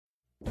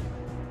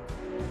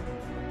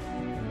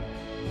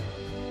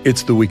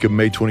It's the week of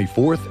May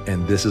 24th,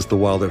 and this is the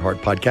Wild at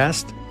Heart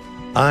podcast.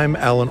 I'm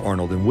Alan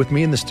Arnold, and with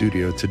me in the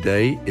studio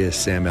today is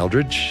Sam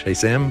Eldridge. Hey,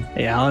 Sam.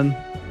 Hey, Alan.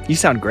 You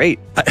sound great.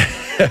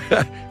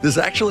 This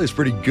actually is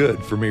pretty good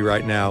for me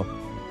right now.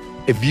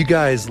 If you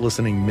guys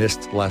listening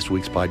missed last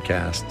week's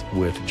podcast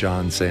with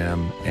John,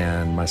 Sam,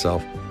 and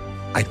myself,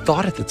 I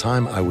thought at the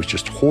time I was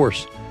just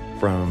hoarse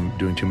from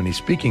doing too many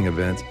speaking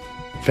events.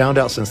 Found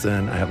out since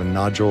then I have a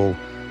nodule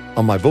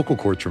on my vocal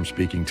cords from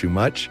speaking too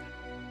much.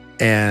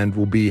 And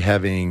we'll be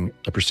having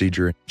a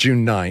procedure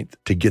June 9th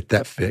to get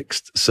that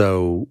fixed.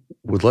 So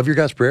would love your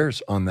guys'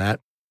 prayers on that.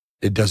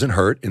 It doesn't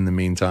hurt in the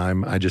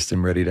meantime. I just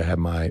am ready to have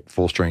my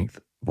full strength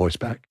voice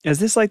back. Is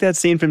this like that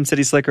scene from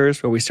City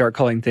Slickers where we start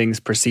calling things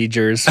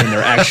procedures when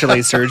they're actually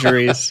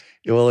surgeries?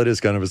 Well, it is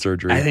kind of a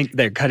surgery. I think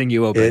they're cutting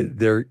you open.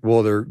 They're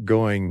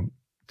going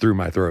through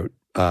my throat.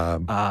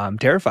 I'm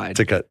terrified.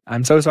 To cut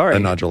I'm so sorry. a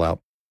nodule out.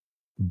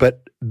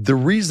 But the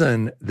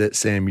reason that,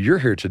 Sam, you're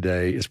here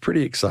today is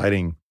pretty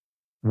exciting.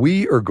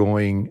 We are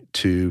going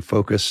to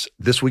focus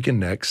this week and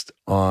next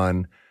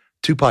on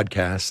two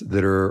podcasts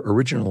that are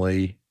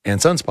originally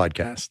AndSons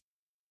podcasts.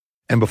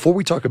 And before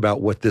we talk about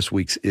what this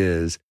week's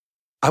is,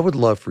 I would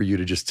love for you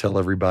to just tell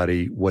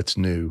everybody what's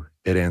new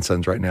at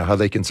AndSons right now, how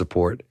they can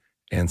support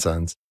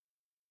AndSons.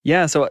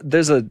 Yeah, so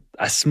there's a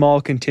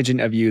small contingent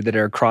of you that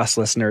are cross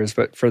listeners,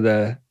 but for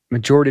the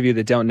majority of you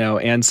that don't know,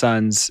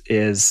 AndSons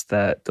is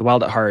the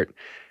Wild at Heart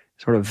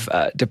sort of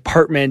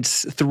department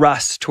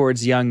thrust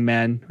towards young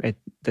men.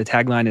 The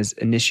tagline is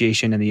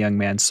Initiation in the Young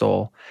Man's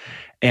Soul.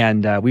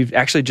 And we've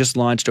actually just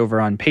launched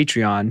over on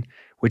Patreon,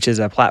 which is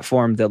a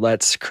platform that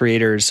lets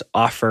creators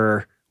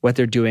offer what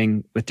they're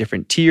doing with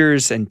different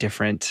tiers and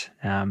different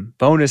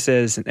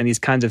bonuses and these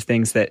kinds of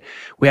things that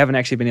we haven't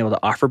actually been able to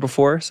offer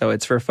before. So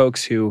it's for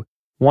folks who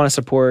want to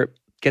support,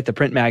 get the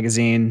print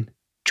magazine,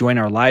 join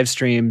our live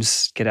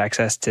streams, get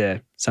access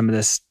to some of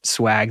this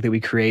swag that we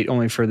create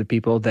only for the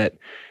people that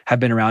have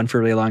been around for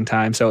a really long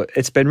time. So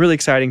it's been really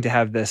exciting to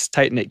have this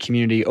tight-knit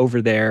community over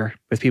there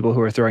with people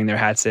who are throwing their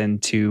hats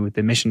into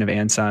the mission of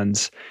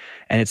AndSons.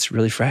 And it's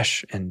really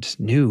fresh and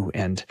new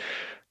and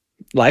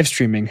live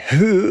streaming.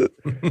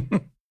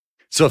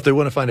 So if they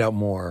want to find out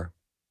more.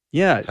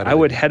 Yeah, I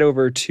would head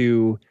over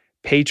to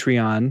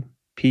Patreon,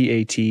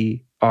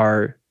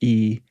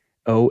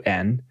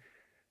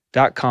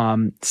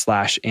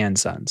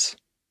 patreon.com/AndSons.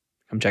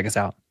 Come check us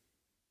out.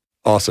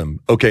 Awesome.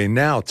 Okay,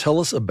 now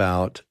tell us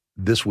about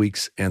this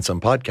week's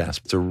AndSons podcast.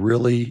 It's a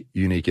really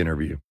unique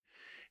interview.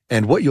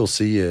 And what you'll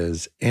see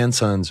is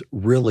AndSons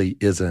really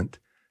isn't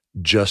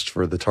just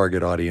for the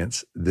target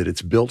audience that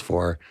it's built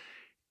for.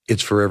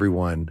 It's for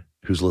everyone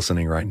who's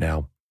listening right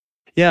now.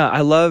 Yeah, I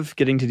love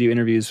getting to do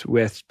interviews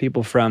with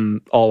people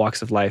from all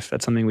walks of life.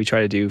 That's something we try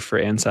to do for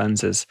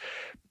AndSons is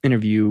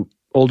interview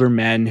older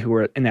men who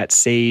are in that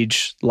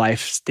sage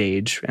life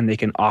stage and they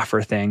can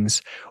offer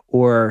things,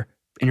 or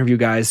interview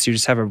guys who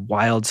just have a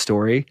wild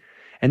story.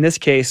 In this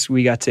case,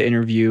 we got to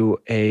interview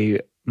a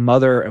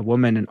mother, a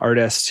woman, an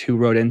artist who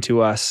wrote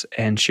into us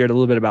and shared a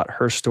little bit about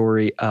her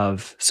story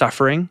of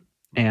suffering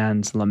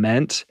and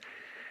lament.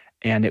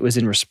 And it was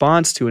in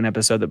response to an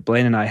episode that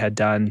Blaine and I had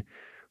done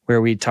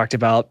where we talked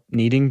about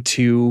needing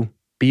to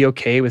be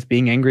okay with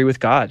being angry with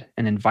God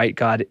and invite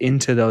God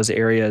into those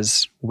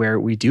areas where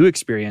we do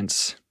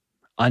experience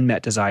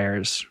unmet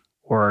desires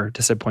or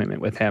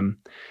disappointment with Him.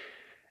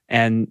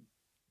 And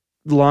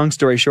long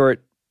story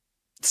short,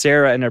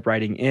 Sarah ended up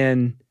writing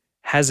in,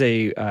 has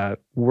a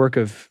work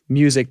of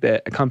music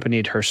that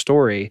accompanied her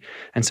story.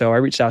 And so I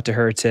reached out to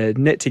her to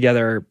knit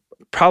together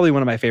probably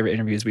one of my favorite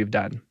interviews we've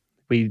done.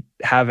 We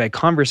have a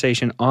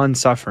conversation on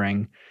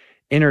suffering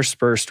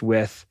interspersed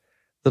with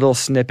little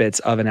snippets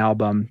of an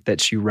album that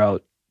she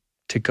wrote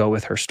to go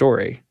with her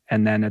story.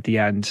 And then at the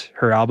end,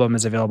 her album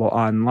is available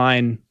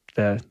online.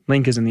 The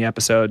link is in the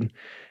episode.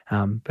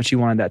 But she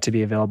wanted that to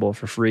be available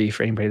for free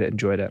for anybody that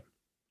enjoyed it.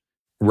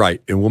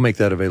 Right. And we'll make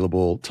that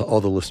available to all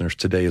the listeners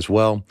today as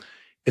well.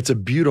 It's a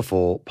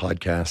beautiful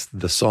podcast,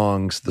 the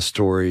songs, the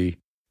story.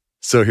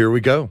 So here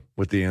we go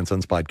with the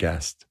AndSons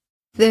podcast.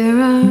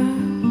 There are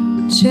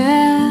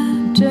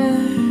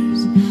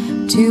chapters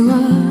to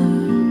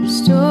our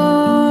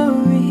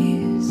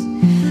stories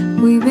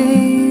we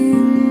may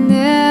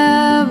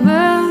never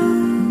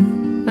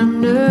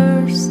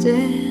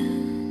understand,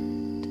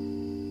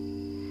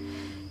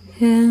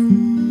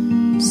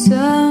 and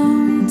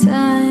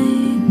sometimes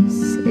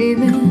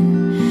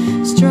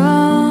even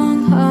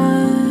strong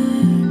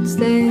hearts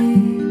they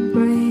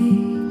break.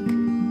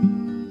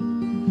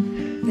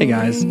 Hey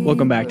guys,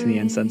 welcome back to the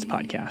AndSons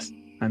podcast.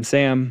 I'm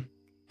Sam.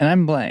 And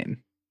I'm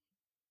Blaine.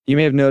 You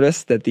may have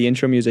noticed that the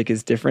intro music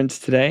is different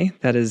today.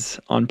 That is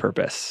on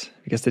purpose,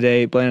 because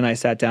today Blaine and I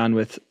sat down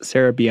with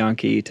Sarah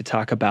Bianchi to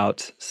talk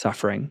about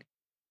suffering.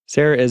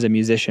 Sarah is a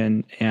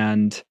musician,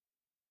 and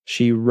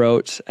she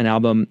wrote an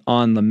album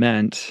on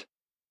lament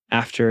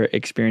after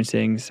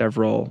experiencing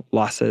several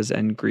losses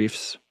and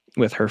griefs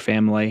with her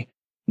family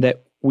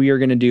that we are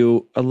going to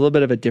do a little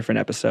bit of a different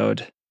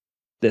episode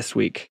this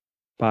week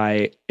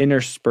by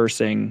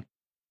interspersing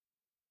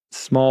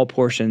small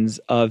portions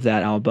of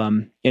that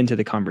album into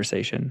the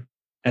conversation.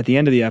 At the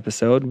end of the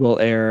episode, we'll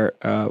air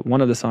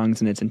one of the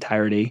songs in its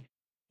entirety.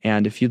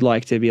 And if you'd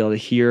like to be able to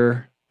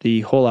hear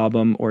the whole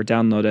album or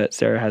download it,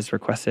 Sarah has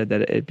requested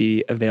that it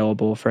be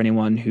available for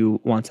anyone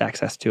who wants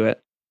access to it.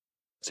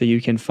 So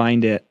you can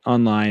find it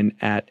online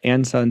at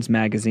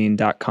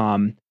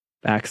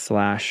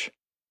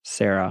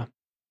andsonsmagazine.com/Sarah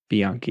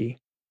Bianchi.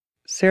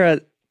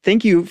 Sarah,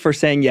 thank you for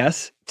saying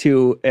yes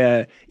to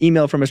an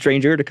email from a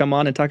stranger to come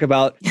on and talk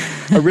about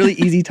a really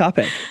easy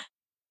topic.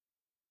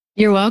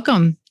 You're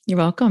welcome. You're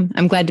welcome.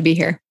 I'm glad to be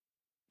here.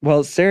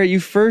 Well, Sarah, you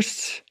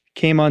first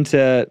came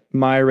onto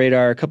my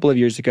radar a couple of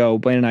years ago.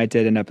 Blaine and I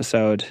did an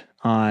episode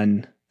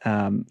on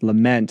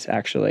lament,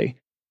 actually,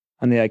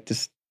 on the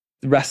just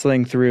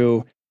wrestling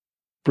through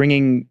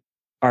bringing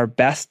our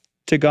best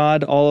to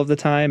God all of the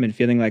time and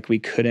feeling like we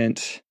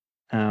couldn't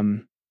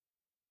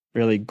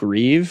really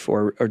grieve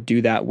or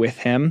do that with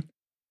Him.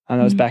 And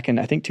that was back in,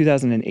 I think,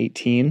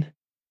 2018.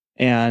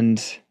 And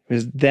it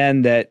was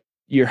then that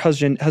your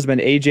husband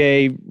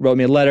AJ wrote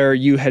me a letter.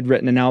 You had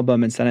written an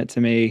album and sent it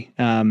to me,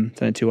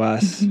 sent it to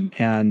us.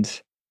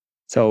 And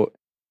so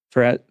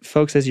for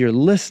folks, as you're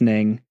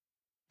listening,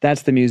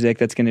 that's the music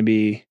that's going to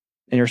be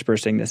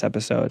interspersing this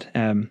episode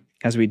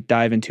as we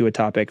dive into a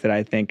topic that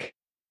I think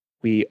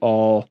we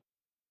all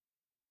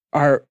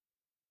are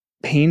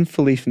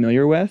painfully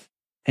familiar with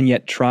and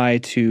yet try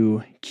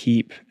to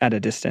keep at a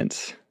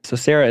distance. So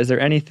Sarah, is there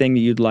anything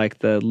that you'd like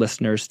the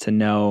listeners to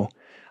know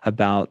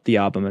about the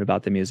album and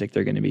about the music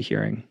they're going to be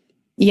hearing?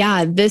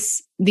 Yeah,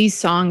 these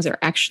songs are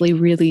actually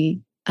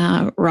really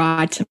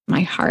raw to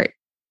my heart.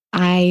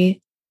 I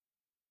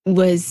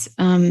was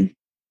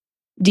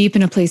deep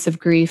in a place of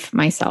grief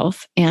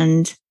myself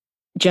and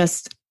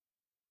just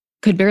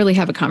could barely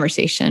have a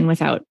conversation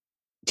without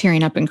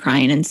tearing up and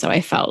crying. And so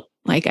I felt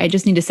like I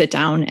just need to sit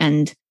down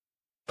and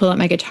pull out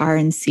my guitar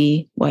and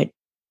see what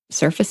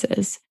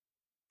surfaces.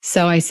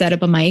 So I set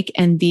up a mic,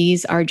 and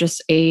these are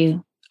just a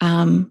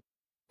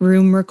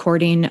room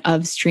recording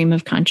of stream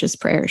of conscious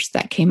prayers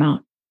that came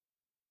out.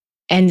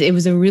 And it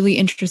was a really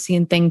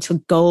interesting thing to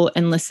go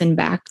and listen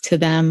back to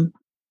them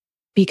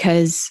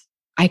because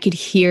I could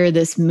hear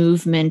this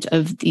movement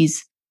of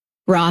these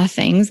raw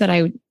things that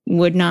I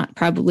would not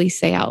probably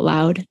say out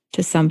loud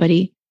to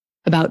somebody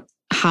about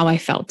how I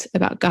felt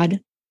about God.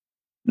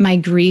 My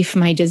grief,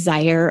 my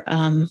desire,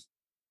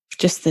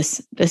 just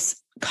this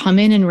come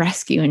in and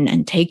rescue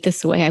and take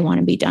this away. I want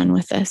to be done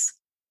with this.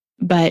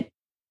 But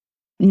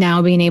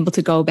now being able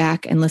to go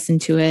back and listen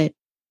to it,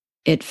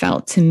 it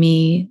felt to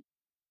me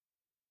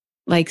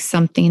like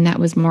something that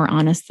was more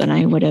honest than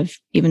I would have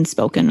even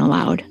spoken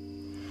aloud.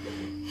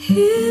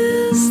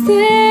 Is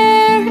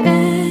there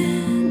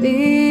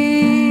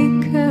any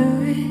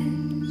courage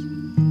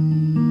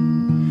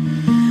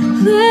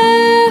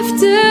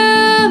left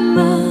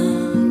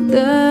among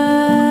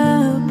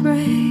the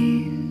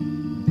brave?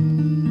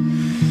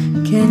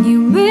 Can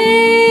you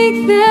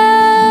make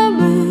the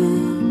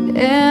moon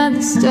and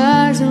the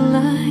stars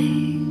align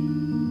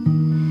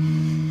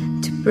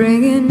to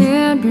bring an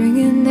end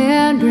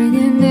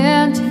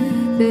to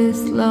this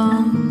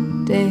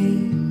long day?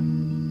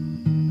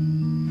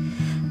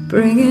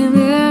 Bring an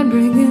end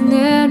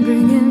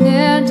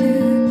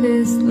to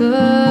this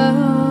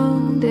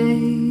long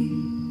day.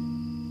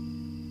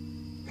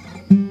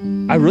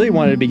 I really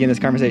wanted to begin this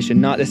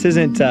conversation. This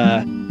isn't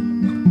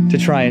to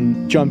try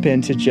and jump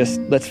into just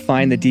let's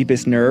find the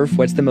deepest nerve,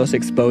 what's the most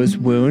exposed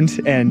wound,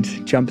 and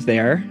jump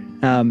there.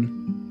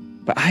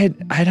 But I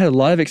had a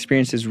lot of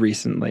experiences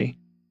recently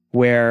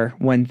where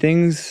when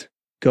things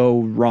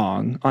go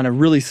wrong on a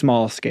really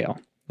small scale,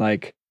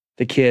 like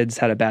the kids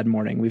had a bad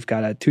morning. We've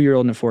got a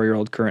 2-year-old and a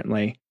 4-year-old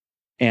currently,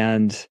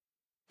 and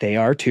they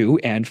are 2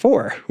 and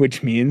 4,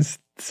 which means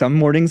some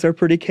mornings are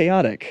pretty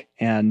chaotic.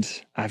 And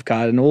I've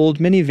got an old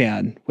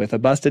minivan with a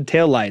busted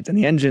taillight and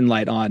the engine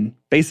light on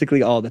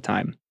basically all the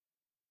time.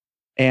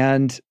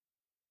 And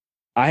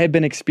I had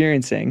been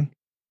experiencing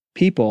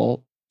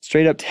people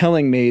straight up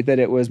telling me that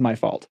it was my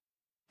fault.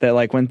 That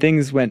like when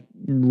things went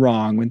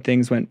wrong, when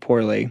things went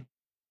poorly,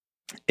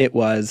 it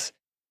was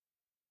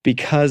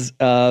because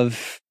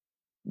of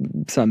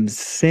some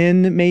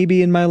sin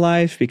maybe in my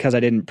life, because I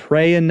didn't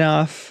pray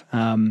enough,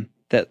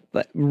 that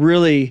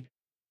really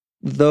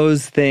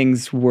those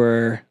things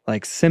were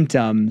like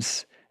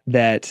symptoms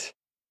that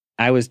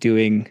I was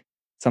doing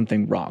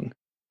something wrong.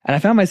 And I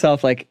found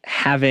myself like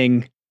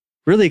having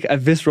really a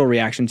visceral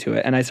reaction to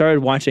it. And I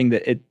started watching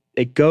that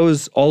it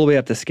goes all the way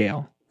up the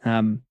scale,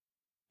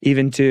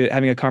 even to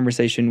having a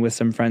conversation with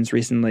some friends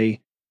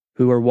recently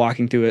who are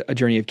walking through a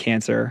journey of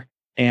cancer,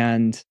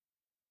 and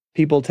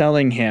people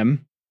telling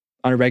him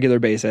on a regular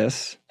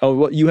basis, oh,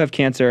 well, you have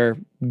cancer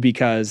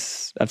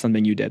because of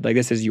something you did. Like,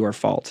 this is your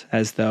fault,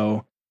 as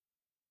though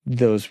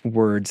those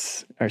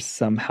words are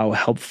somehow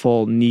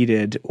helpful,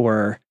 needed,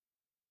 or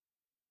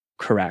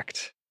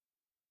correct.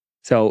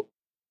 So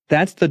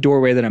that's the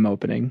doorway that I'm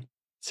opening.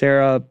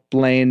 Sarah,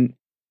 Blaine,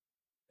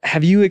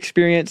 have you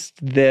experienced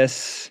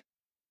this,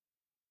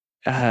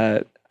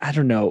 I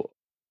don't know,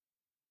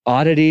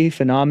 oddity,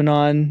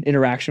 phenomenon,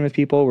 interaction with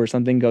people where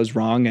something goes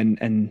wrong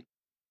and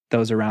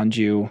those around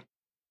you,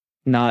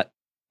 not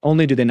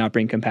only do they not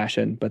bring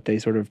compassion, but they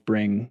sort of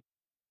bring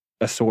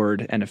a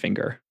sword and a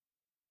finger.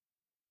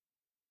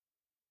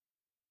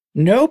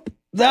 Nope.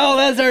 No,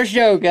 that's our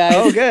show, guys.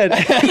 Oh, good.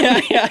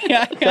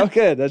 yeah. Oh,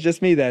 good. That's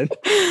just me then.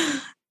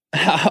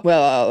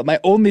 Well, my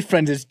only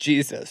friend is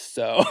Jesus,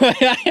 so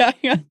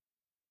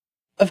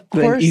of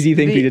course, An easy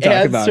thing for you to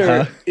talk about,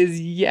 huh?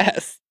 Is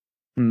yes.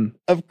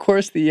 Of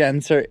course, the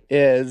answer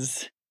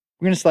is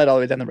we're going to slide all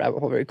the way down the rabbit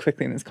hole very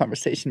quickly in this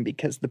conversation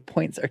because the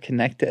points are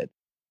connected.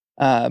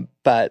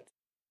 But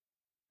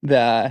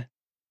the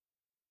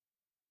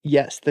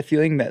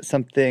feeling that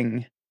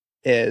something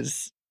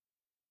is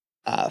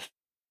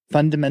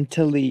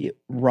fundamentally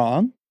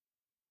wrong.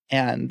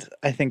 And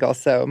I think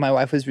also my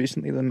wife was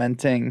recently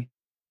lamenting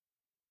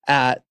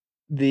at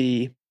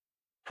the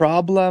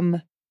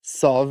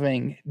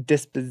problem-solving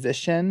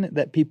disposition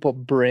that people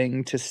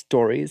bring to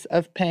stories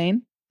of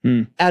pain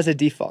as a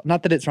default.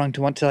 Not that it's wrong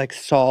to want to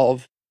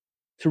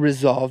to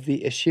resolve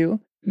the issue,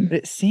 but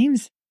it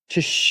seems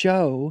to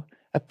show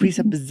a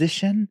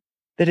presupposition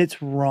that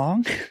it's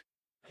wrong,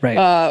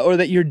 right? Or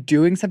that you're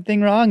doing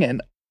something wrong.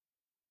 And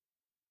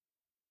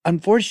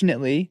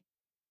unfortunately,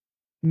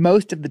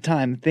 most of the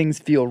time, things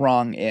feel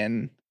wrong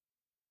in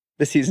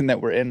the season that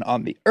we're in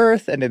on the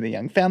earth, and in the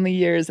young family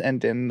years,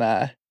 and in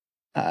a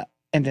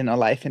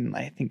life in,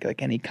 I think,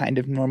 like any kind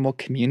of normal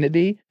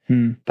community.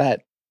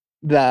 But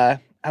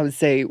I would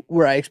say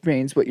where I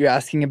experience what you're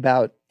asking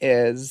about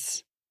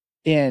is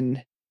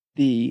in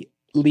the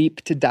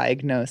leap to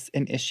diagnose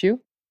an issue,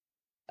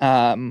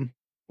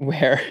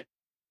 where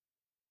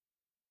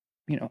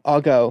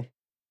I'll go,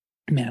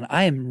 man,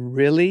 I am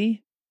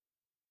really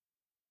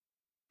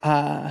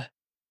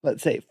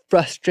let's say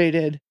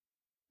frustrated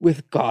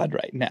with God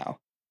right now.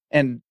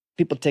 And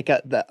people take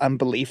out the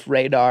unbelief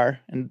radar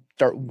and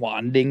start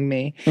wanding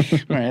me.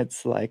 Where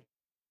it's like,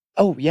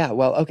 oh yeah,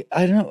 well, okay,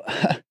 I don't know.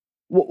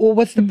 Well,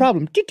 what's the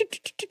problem?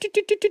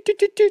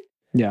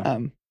 Yeah.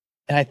 And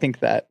I think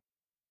that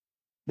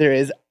there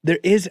is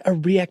a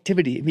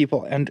reactivity in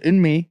people and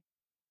in me,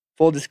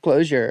 full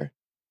disclosure,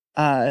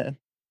 to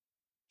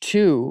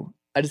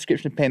a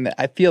description of pain that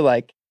I feel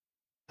like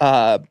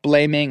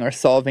blaming or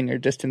solving or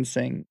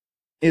distancing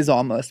is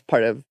almost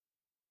part of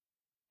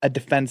a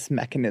defense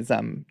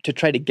mechanism to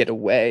try to get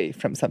away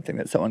from something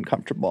that's so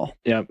uncomfortable.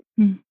 Yep.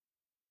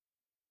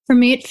 For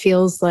me, it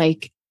feels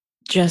like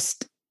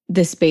just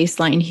this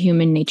baseline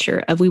human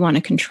nature of we want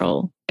to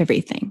control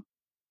everything.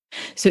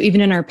 So even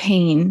in our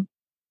pain,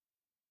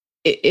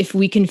 if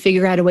we can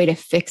figure out a way to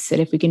fix it,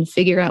 if we can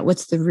figure out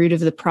what's the root of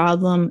the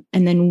problem,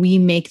 and then we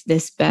make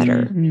this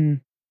better,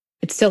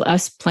 it's still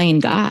us playing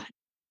God.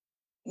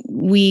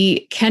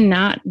 We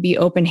cannot be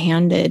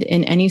open-handed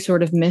in any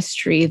sort of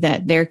mystery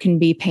that there can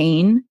be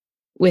pain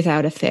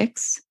without a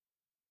fix.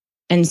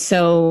 And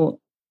so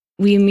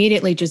we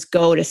immediately just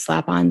go to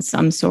slap on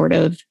some sort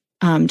of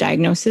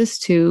diagnosis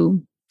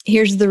to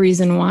here's the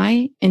reason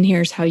why, and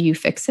here's how you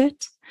fix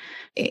it.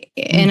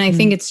 And I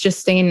think it's just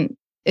staying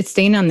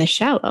on the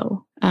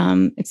shallow.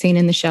 It's staying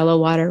in the shallow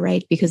water,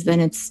 right? Because then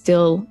it's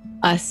still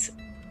us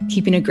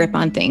keeping a grip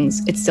on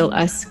things. It's still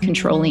us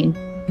controlling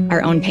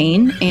our own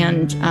pain.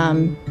 And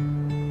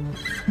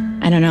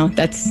I don't know,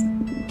 that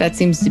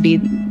seems to be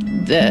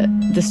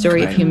the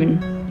story of human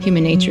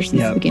nature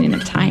since the beginning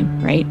of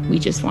time, right? We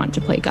just want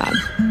to play God.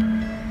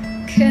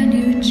 Can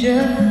you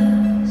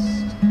just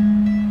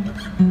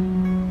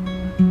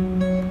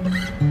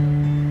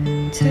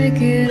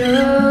take it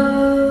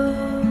all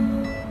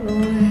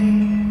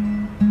away?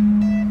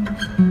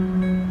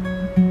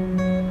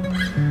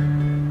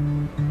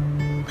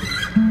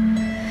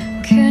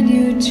 Can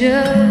you just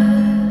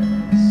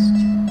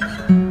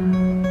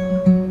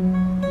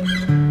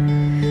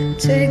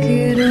take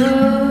it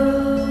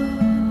all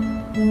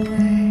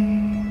away?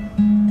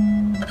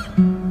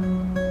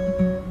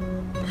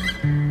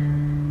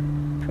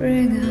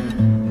 Bring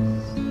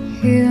us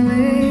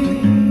healing.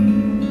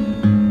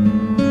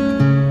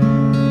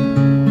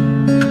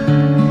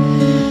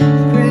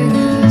 Bring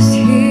us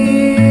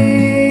healing.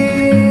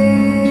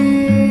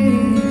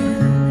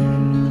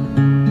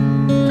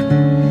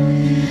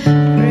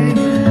 Bring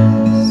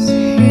us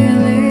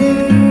healing.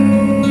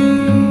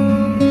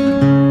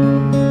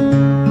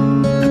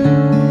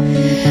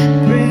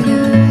 Bring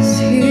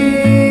us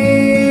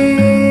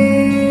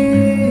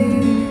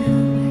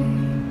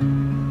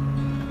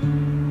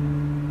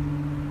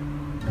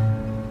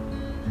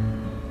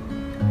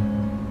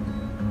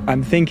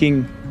I'm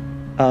thinking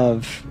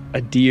of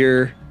a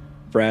dear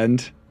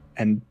friend,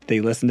 and they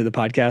listen to the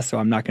podcast, so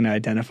I'm not going to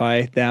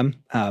identify them.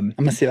 I'm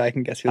going to see if I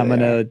can guess who I'm they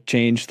going are. to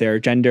change their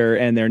gender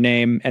and their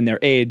name and their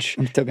age.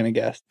 I'm still going to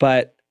guess.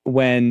 But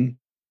when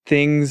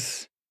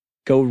things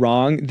go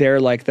wrong, they're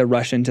like the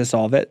rush in to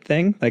solve it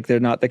thing. Like they're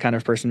not the kind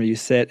of person where you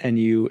sit and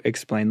you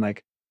explain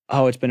like,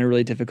 oh, it's been a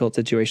really difficult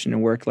situation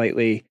in work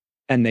lately.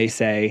 And they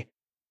say,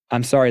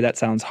 I'm sorry, that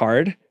sounds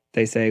hard.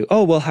 They say,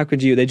 oh, well, how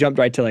could you? They jumped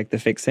right to like the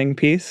fixing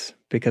piece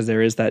because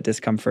there is that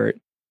discomfort.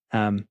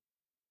 And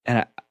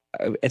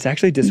it's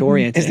actually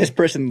disorienting. Is this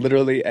person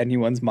literally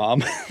anyone's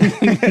mom?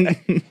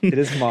 It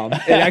is mom.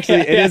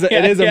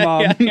 It is a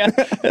mom.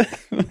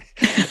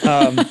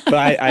 But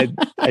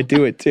I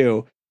do it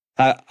too.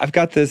 I've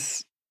got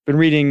been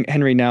reading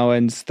Henry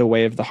Nouwen's The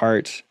Way of the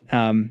Heart,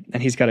 and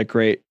he's got a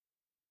great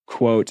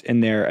quote in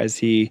there as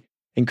he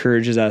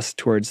encourages us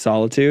towards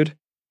solitude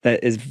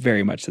that is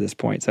very much to this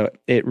point. So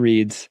it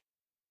reads,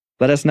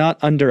 "Let us not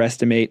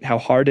underestimate how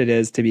hard it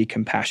is to be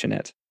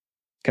compassionate.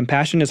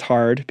 Compassion is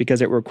hard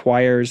because it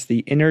requires the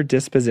inner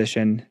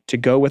disposition to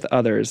go with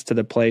others to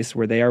the place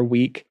where they are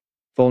weak,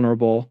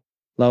 vulnerable,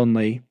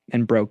 lonely,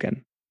 and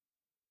broken.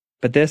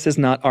 But this is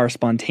not our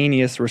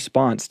spontaneous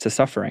response to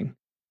suffering.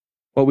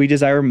 What we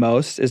desire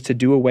most is to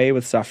do away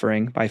with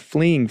suffering by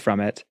fleeing from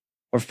it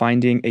or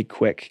finding a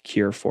quick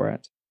cure for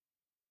it."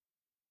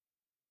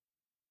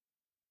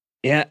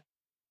 Yeah,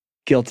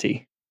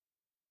 guilty.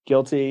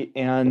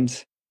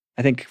 And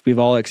I think we've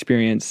all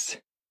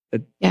experienced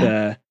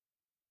the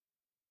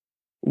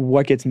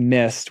what gets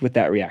missed with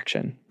that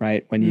reaction,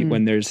 right?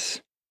 When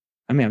there's,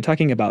 I'm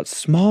talking about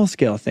small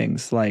scale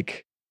things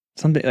like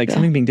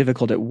something being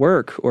difficult at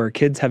work, or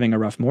kids having a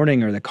rough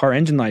morning, or the car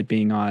engine light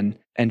being on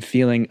and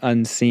feeling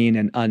unseen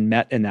and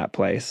unmet in that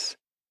place.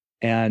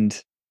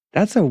 And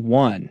that's a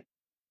 1.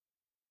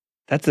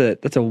 That's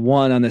a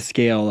 1 on the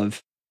scale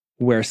of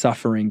where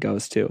suffering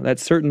goes to. That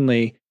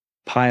certainly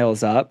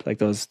piles up. Like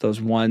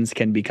those ones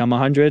can become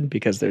 100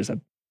 because there's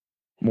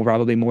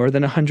probably more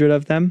than 100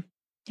 of them.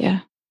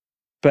 Yeah.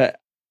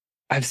 But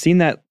I've seen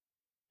that,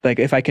 like,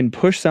 if I can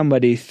push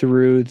somebody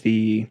through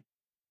you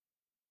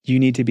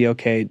need to be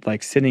okay,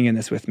 like sitting in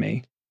this with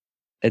me,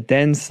 it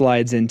then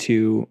slides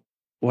into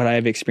what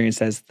I've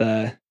experienced as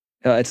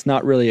it's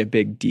not really a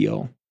big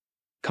deal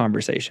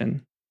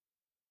conversation.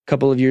 A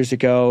couple of years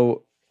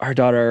ago, our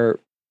daughter,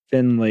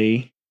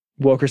 Finley,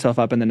 woke herself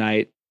up in the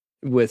night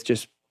with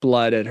just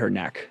blood at her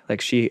neck.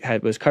 Like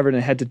was covered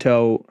in head to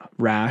toe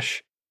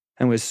rash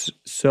and was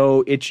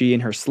so itchy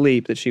in her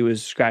sleep that she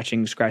was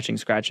scratching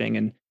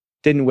and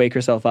didn't wake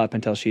herself up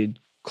until she'd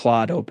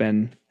clawed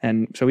open.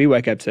 And so we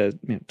wake up to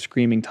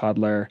screaming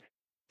toddler,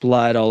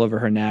 blood all over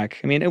her neck.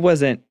 I mean, it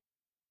wasn't,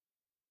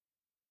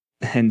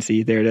 and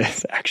see, there it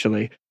is,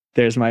 actually.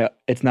 It's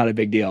not a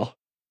big deal.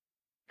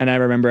 And I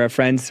remember a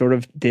friend sort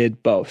of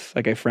did both.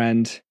 Like a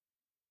friend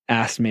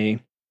asked me,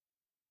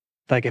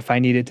 like, if I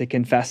needed to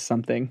confess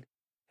something,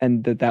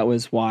 and that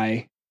was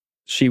why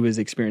she was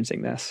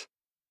experiencing this.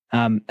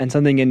 And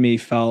something in me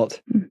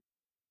felt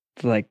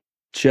like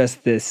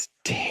just this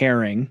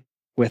tearing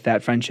with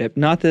that friendship.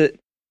 Not that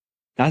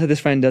this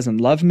friend doesn't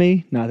love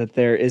me, not that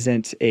there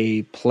isn't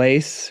a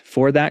place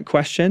for that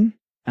question,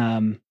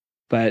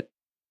 but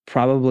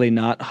probably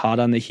not hot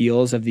on the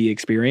heels of the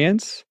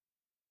experience.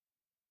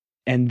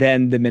 And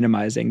then the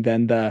minimizing,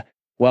 then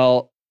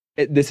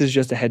this is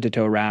just a head to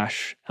toe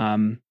rash.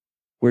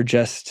 We're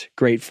just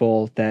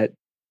grateful that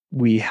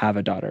we have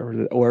a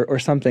daughter, or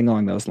something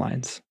along those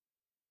lines.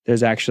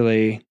 There's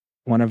actually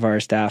one of our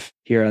staff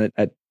here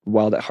at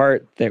Wild at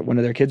Heart that one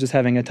of their kids was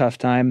having a tough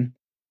time,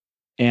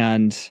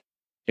 and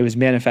it was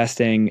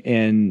manifesting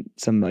in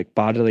some like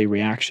bodily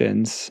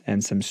reactions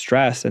and some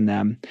stress in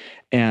them.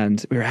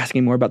 And we were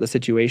asking more about the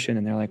situation,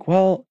 and they're like,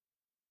 well,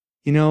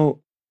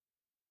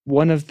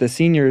 one of the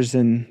seniors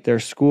in their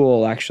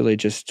school actually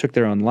just took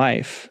their own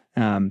life,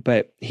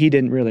 but he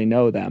didn't really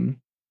know them.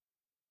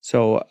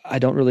 So I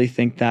don't really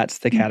think that's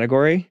the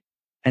category.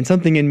 And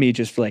something in me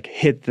just like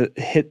hit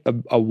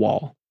a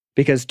wall.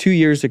 Because 2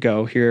 years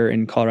ago here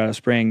in Colorado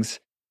Springs,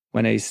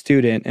 when a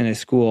student in a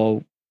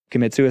school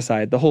commits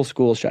suicide, the whole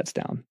school shuts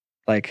down.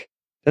 Like,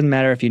 doesn't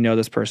matter if you know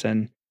this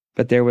person,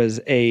 but there was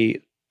a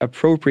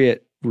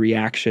appropriate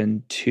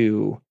reaction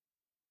to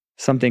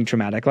something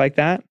traumatic like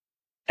that.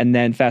 And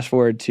then fast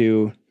forward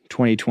to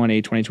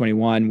 2020,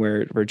 2021,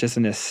 where we're just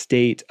in a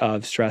state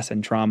of stress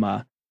and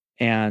trauma,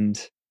 and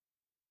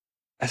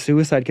a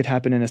suicide could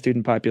happen in a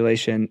student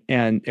population.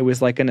 And it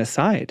was like an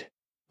aside.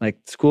 Like,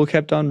 school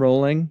kept on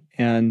rolling,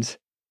 and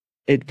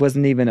it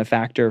wasn't even a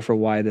factor for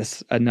why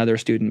another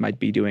student might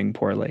be doing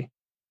poorly.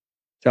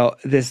 So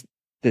this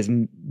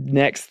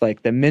next,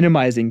 like, the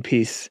minimizing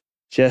piece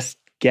just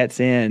gets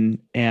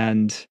in,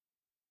 and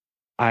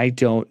I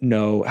don't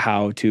know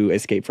how to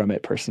escape from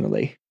it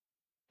personally.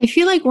 I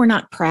feel like we're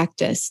not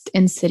practiced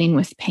in sitting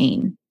with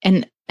pain.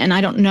 And I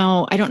don't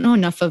know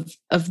enough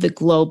of the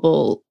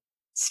global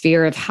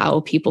sphere of how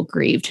people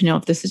grieve to know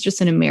if this is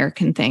just an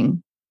American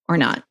thing or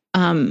not.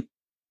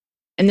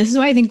 And this is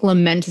why I think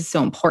lament is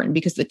so important,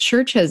 because the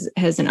church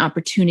has an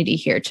opportunity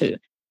here to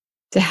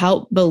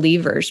help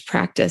believers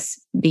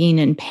practice being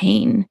in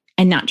pain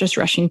and not just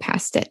rushing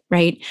past it,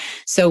 right?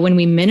 So when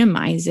we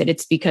minimize it,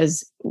 it's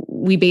because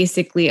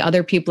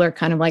other people are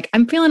kind of like,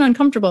 I'm feeling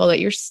uncomfortable that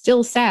you're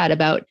still sad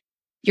about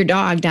your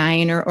dog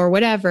dying or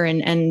whatever.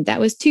 And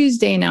that was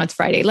Tuesday and now it's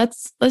Friday.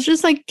 Let's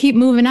just like keep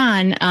moving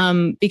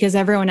on because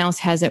everyone else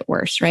has it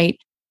worse, right?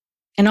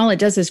 And all it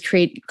does is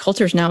create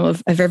cultures now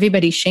of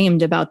everybody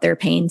shamed about their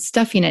pain,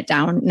 stuffing it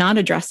down, not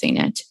addressing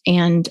it.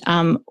 And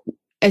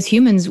as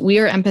humans, we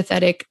are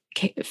empathetic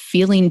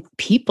feeling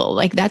people.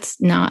 Like that's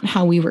not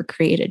how we were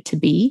created to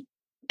be.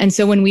 And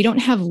so when we don't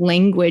have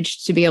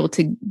language to be able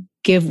to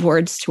give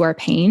words to our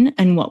pain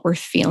and what we're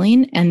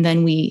feeling, and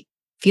then we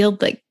feel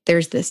like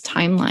there's this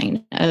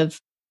timeline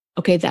of,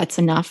 okay, that's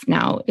enough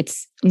now.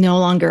 It's no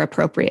longer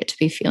appropriate to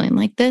be feeling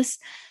like this.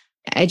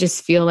 I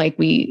just feel like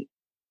we've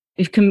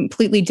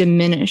completely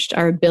diminished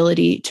our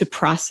ability to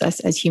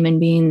process as human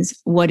beings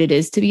what it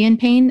is to be in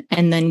pain.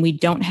 And then we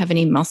don't have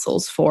any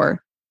muscles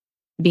for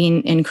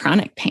being in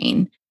chronic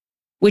pain,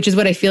 which is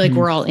what I feel like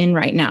we're all in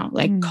right now.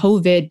 Like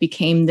COVID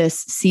became this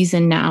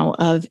season now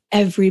of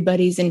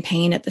everybody's in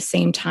pain at the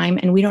same time.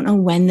 And we don't know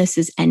when this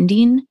is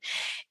ending.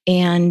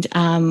 And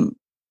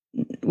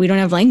we don't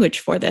have language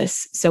for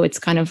this. So it's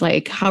kind of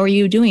like, how are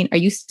you doing? Are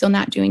you still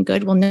not doing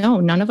good? Well, no,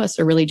 none of us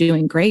are really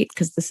doing great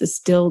because this is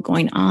still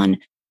going on.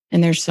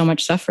 And there's so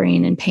much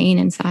suffering and pain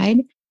inside.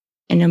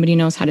 And nobody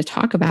knows how to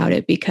talk about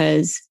it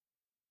because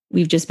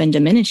we've just been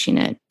diminishing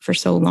it for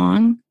so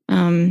long.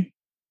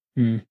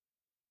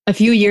 A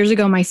few years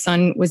ago, my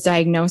son was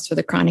diagnosed with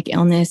a chronic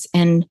illness,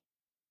 and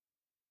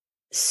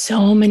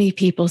so many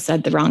people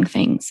said the wrong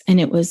things. And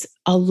it was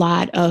a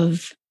lot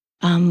of,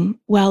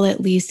 well, at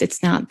least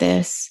it's not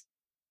this.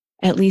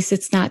 At least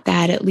it's not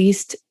that. At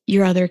least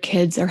your other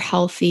kids are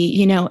healthy,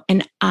 you know?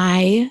 And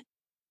I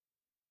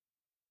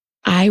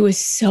was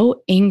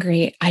so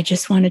angry. I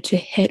just wanted to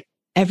hit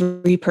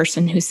every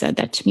person who said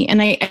that to me.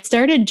 And I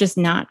started just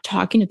not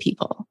talking to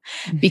people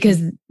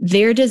because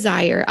their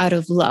desire out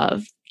of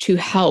love to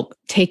help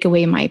take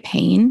away my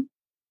pain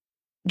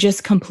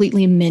just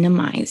completely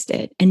minimized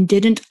it and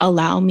didn't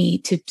allow me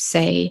to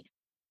say,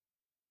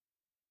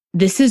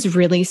 this is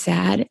really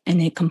sad and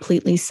it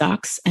completely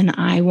sucks. And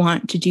I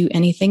want to do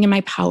anything in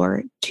my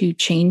power to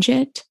change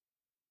it.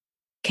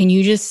 Can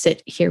you just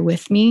sit here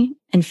with me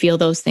and feel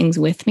those things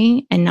with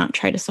me and not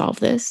try to solve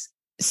this?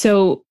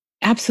 So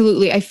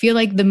absolutely. I feel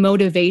like the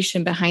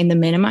motivation behind the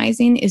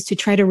minimizing is to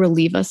try to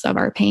relieve us of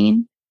our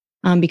pain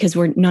because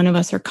none of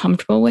us are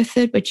comfortable with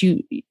it. But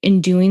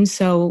in doing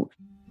so,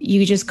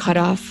 you just cut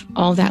off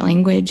all that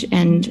language.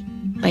 And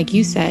like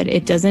you said,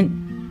 it doesn't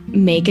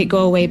make it go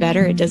away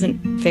better. It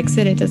doesn't fix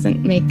it. It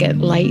doesn't make it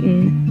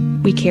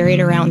lighten. We carry it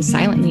around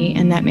silently,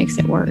 and that makes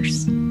it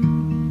worse.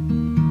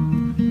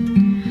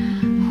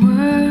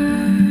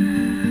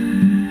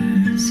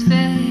 Words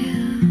fail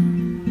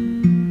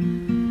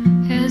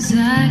as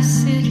I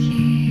sit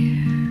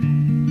here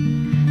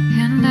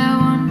and I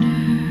wonder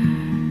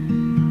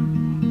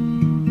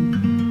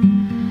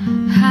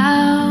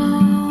how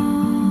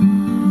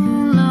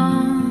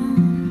long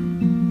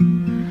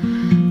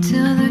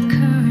till the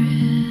current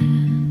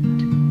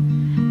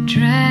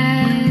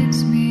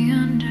drags me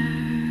under.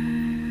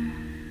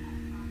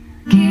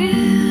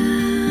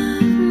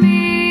 Give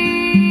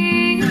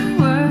me a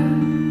word,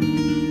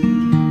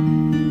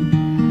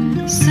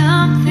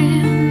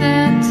 something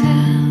that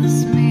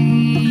tells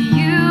me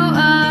you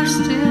are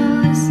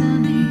still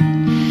listening.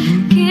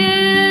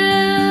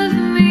 Give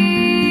me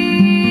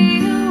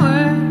a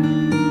word,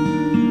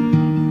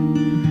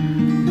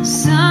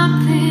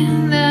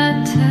 something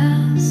that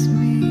tells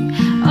me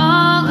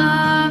all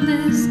of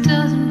this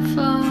doesn't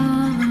fall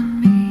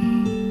on me.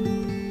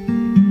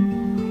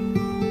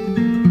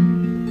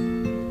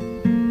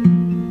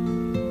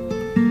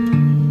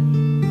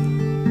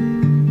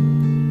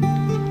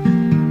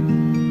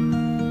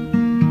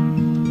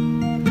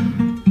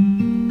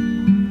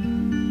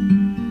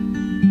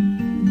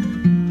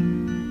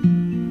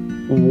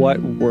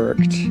 What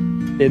worked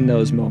in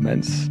those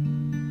moments?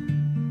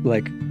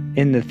 Like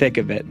in the thick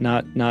of it,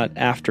 not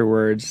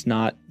afterwards,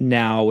 not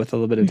now with a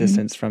little bit of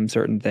distance from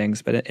certain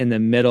things, but in the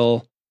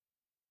middle,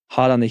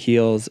 hot on the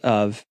heels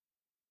of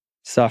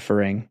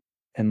suffering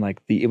and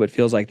like what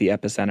feels like the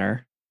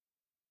epicenter.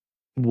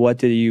 What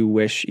did you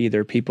wish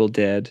either people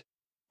did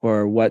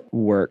or what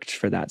worked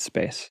for that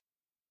space?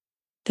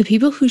 The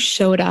people who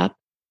showed up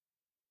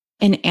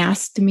and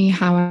asked me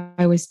how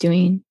I was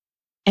doing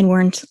and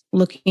weren't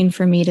looking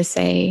for me to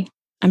say,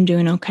 I'm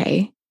doing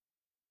okay.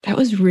 That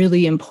was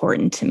really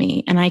important to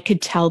me. And I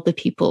could tell the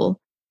people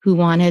who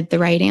wanted the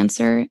right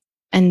answer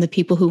and the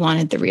people who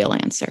wanted the real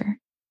answer.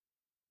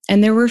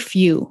 And there were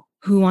few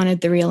who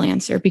wanted the real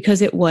answer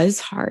because it was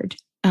hard,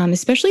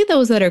 especially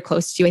those that are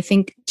close to you. I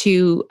think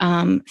to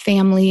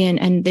family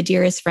and the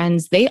dearest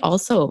friends, they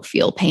also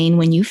feel pain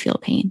when you feel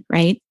pain,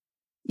 right?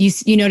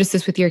 You notice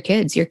this with your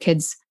kids. Your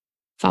kids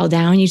fall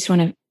down. You just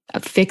want to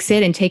fix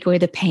it and take away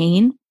the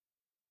pain.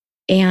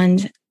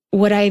 And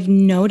what I've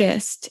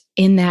noticed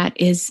in that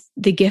is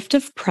the gift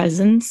of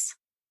presence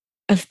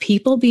of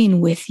people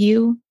being with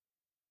you,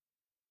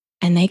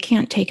 and they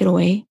can't take it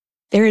away.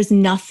 There is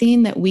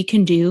nothing that we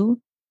can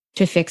do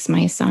to fix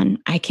my son.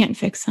 I can't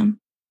fix him.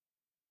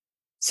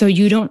 So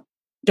you don't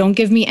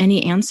give me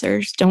any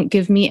answers. Don't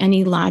give me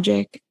any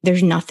logic.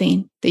 There's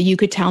nothing that you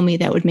could tell me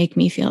that would make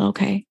me feel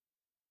okay.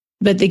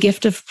 But the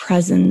gift of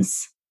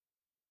presence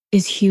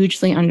is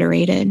hugely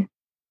underrated.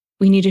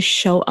 We need to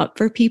show up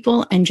for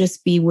people and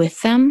just be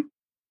with them.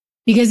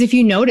 Because if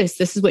you notice,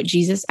 this is what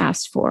Jesus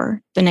asked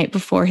for the night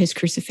before his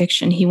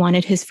crucifixion. He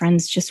wanted his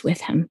friends just with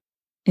him.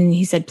 And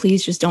he said,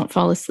 please just don't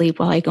fall asleep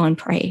while I go and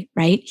pray,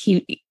 right?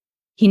 He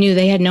knew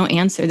they had no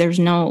answer. There's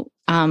no,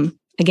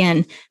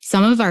 again,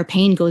 some of our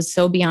pain goes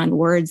so beyond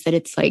words that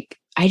it's like,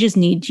 I just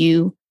need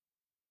you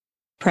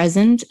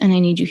present and I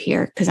need you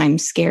here because I'm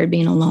scared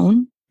being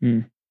alone.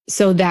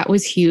 So that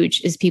was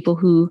huge, is people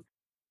who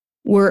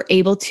were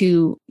able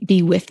to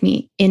be with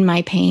me in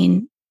my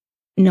pain,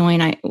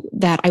 knowing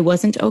that I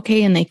wasn't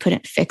okay and they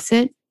couldn't fix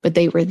it, but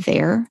they were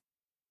there.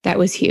 That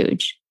was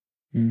huge.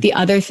 The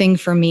other thing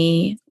for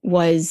me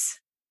was,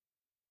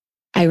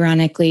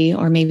 ironically,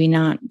 or maybe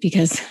not,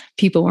 because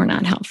people were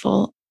not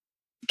helpful,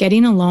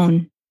 getting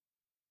alone.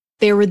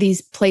 There were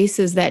these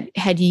places that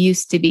had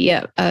used to be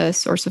a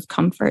source of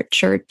comfort,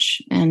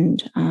 church,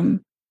 and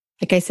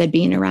like I said,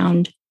 being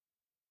around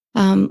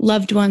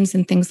loved ones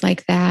and things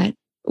like that,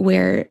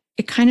 where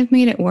it kind of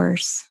made it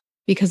worse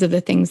because of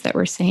the things that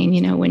we're saying.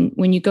 You know,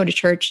 when you go to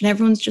church and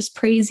everyone's just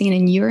praising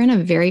and you're in a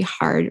very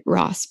hard,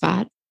 raw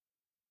spot,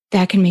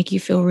 that can make you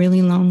feel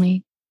really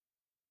lonely.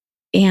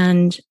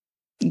 And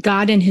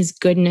God in his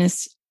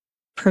goodness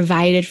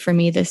provided for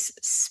me this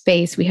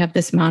space. We have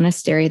this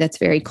monastery that's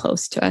very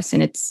close to us,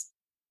 and it's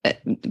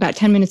about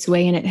 10 minutes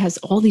away, and it has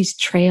all these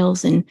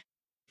trails and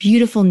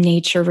beautiful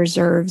nature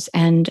reserves.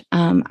 And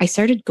I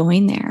started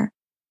going there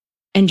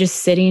and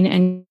just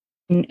sitting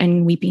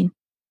and weeping.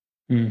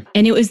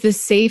 And it was this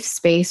safe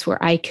space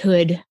where I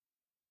could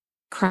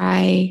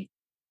cry.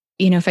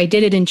 You know, if I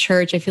did it in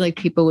church, I feel like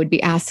people would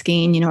be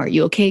asking, you know, are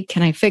you okay?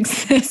 Can I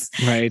fix this?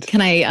 Right. Can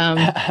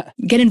I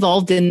get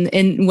involved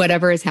in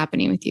whatever is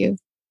happening with you?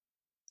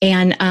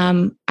 And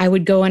I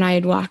would go and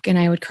I'd walk and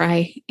I would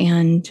cry.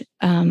 And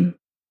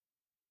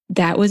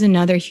that was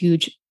another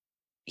huge,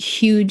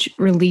 huge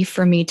relief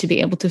for me, to be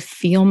able to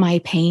feel my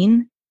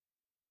pain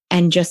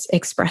and just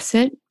express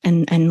it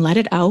and let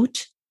it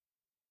out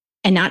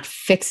and not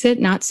fix it,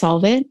 not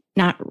solve it,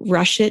 not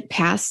rush it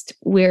past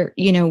where,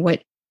 you know,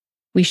 what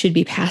we should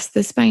be past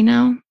this by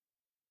now.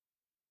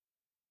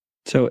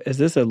 So is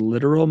this a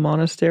literal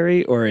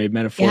monastery or a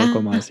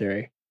metaphorical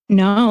monastery?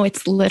 No,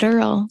 it's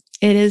literal.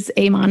 It is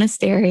a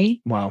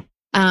monastery. Wow.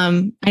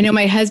 I know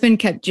my husband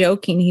kept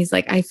joking. He's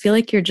like, I feel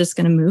like you're just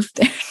going to move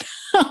there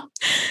now.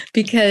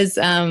 Because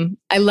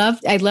I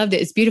loved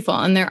it. It's beautiful.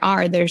 And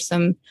there's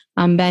some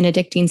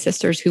Benedictine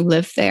sisters who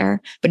live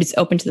there, but it's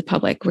open to the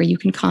public where you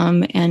can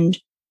come, and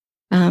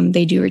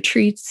they do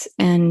retreats,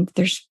 and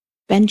there's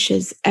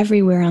benches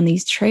everywhere on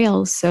these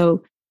trails.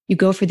 So you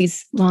go for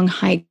these long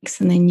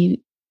hikes, and then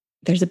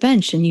there's a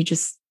bench and you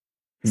just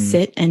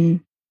sit,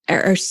 and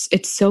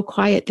it's so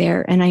quiet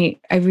there. And I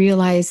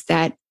realized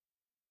that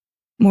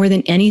more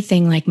than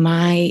anything, like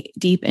my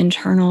deep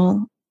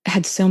internal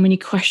had so many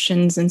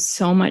questions and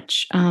so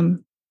much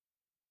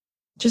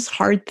just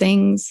hard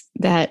things,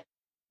 that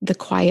the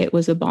quiet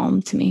was a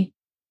balm to me.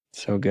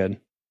 So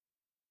good.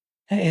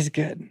 That is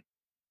good.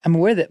 I'm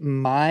aware that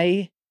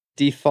my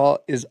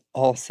default is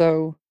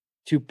also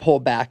to pull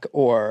back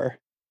or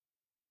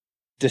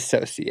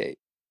dissociate.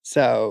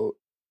 So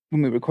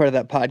when we recorded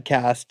that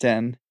podcast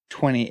in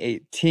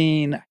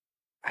 2018,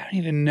 I don't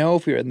even know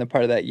if we were in the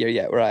part of that year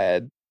yet where I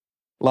had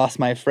lost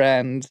my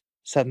friend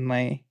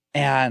suddenly.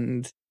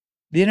 And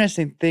the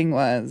interesting thing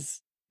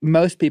was,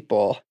 most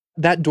people,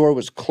 that door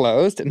was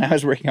closed, and I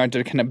was working hard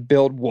to kind of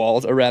build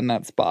walls around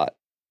that spot.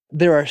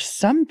 There are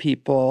some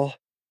people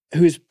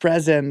whose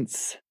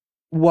presence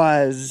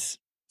was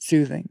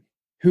soothing,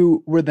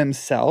 who were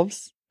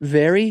themselves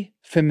very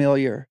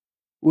familiar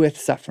with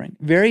suffering,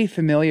 very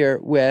familiar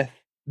with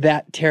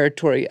that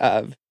territory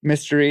of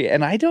mystery.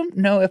 And I don't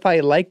know if I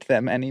liked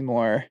them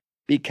anymore,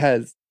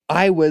 because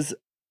I was,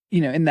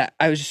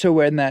 I was so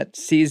aware in that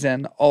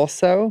season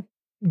also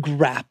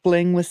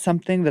grappling with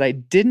something that I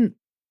didn't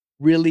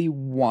really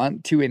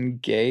want to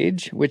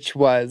engage, which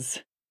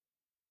was,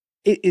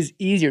 it is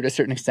easier to a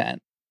certain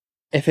extent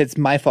if it's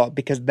my fault,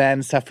 because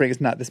then suffering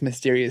is not this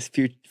mysterious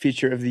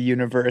feature of the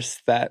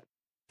universe that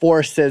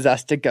forces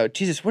us to go,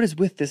 Jesus, what is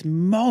with this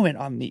moment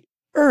on the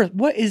earth?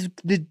 What is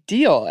the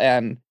deal?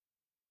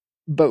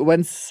 But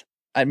once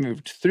I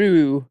moved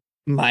through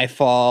my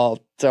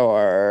fault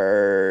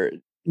or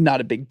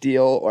not a big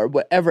deal or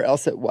whatever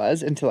else it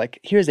was, into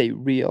like, here's a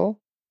real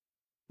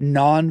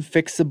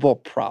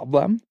non-fixable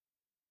problem.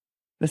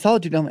 The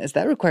solitude element is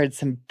that required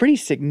some pretty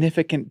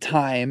significant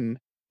time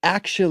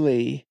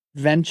actually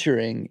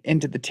venturing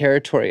into the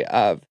territory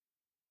of,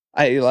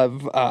 I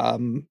love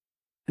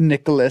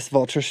Nicholas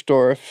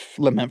Wolterstorff,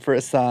 Lament for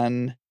a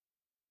Son.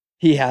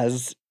 He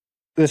has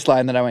this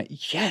line that I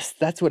went, yes,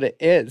 that's what it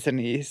is. And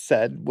he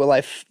said, well,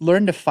 I've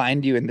learned to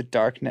find you in the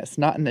darkness,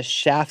 not in the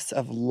shafts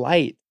of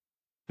light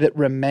that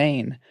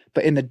remain,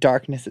 but in the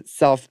darkness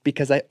itself,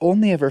 because I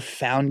only ever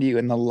found you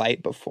in the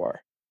light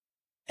before.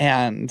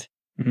 And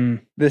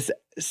this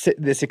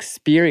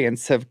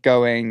experience of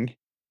going,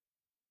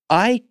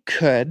 I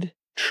could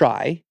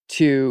try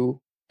to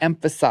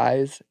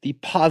emphasize the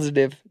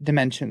positive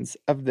dimensions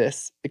of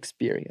this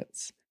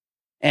experience.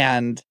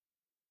 And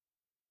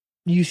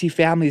you see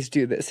families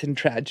do this in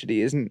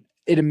tragedy. Isn't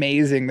it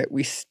amazing that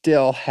we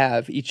still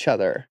have each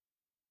other?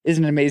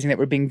 Isn't it amazing that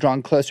we're being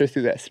drawn closer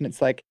through this? And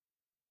it's like,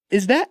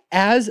 is that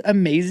as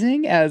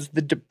amazing as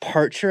the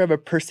departure of a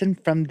person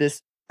from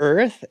this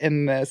earth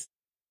in this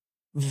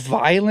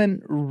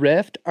violent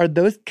rift? Are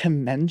those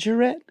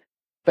commensurate?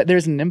 But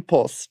there's an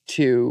impulse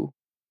to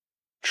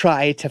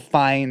try to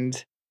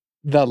find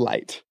the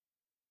light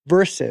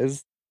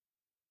versus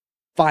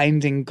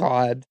finding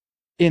God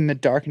in the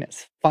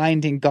darkness,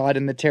 finding God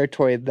in the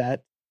territory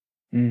that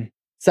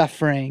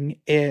suffering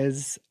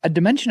is a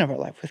dimension of our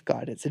life with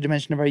God. It's a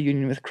dimension of our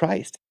union with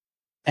Christ.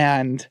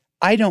 And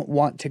I don't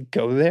want to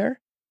go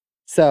there.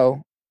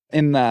 So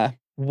in the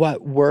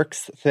what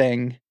works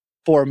thing,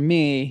 for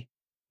me,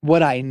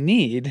 what I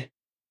need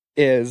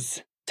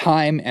is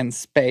time and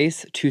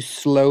space to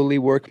slowly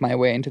work my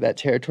way into that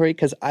territory,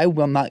 because I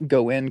will not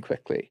go in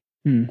quickly.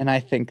 And I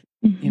think,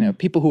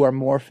 people who are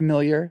more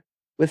familiar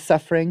with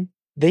suffering,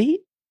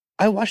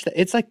 I watch that.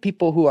 It's like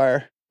people who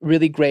are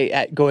really great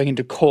at going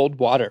into cold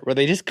water, where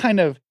they just kind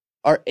of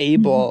are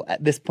able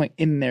at this point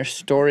in their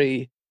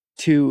story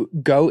to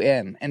go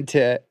in and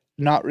to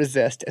not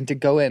resist and to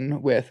go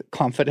in with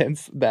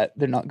confidence that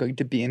they're not going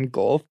to be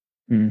engulfed.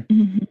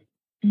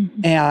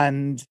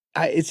 And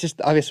it's just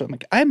obvious.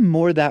 I'm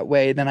more that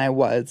way than I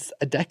was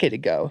a decade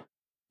ago.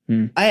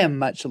 I am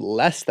much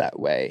less that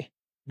way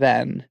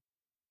than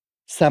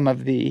some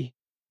of the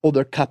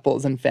older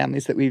couples and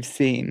families that we've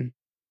seen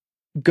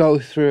go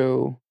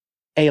through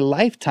a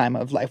lifetime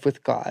of life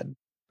with God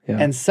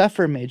and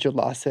suffer major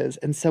losses.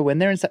 And so when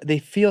they're inside, they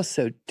feel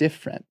so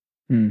different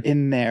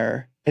in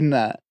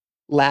the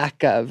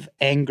lack of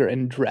anger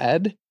and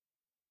dread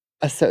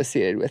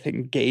associated with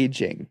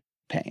engaging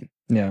pain.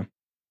 Yeah.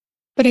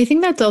 But I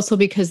think that's also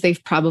because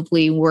they've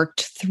probably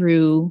worked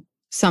through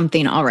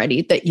something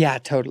already that. Yeah,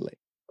 totally.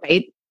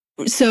 Right.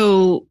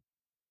 So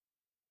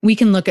we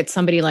can look at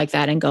somebody like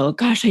that and go,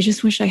 gosh, I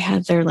just wish I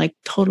had their like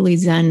totally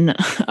Zen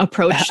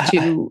approach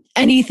to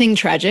anything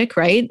tragic,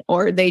 right?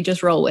 Or they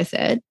just roll with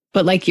it.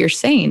 But like you're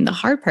saying, the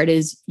hard part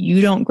is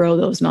you don't grow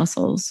those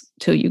muscles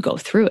till you go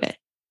through it.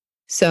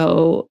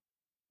 So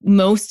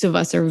most of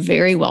us are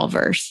very well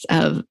versed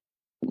of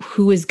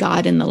who is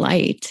God in the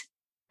light,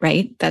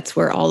 right? That's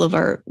where all of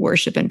our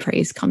worship and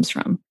praise comes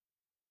from.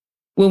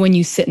 Well, when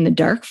you sit in the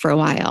dark for a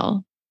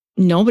while,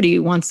 nobody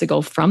wants to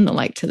go from the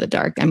light to the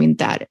dark. I mean,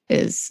 that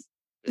is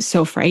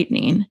so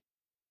frightening.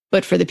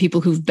 But for the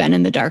people who've been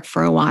in the dark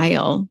for a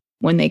while,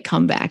 when they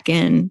come back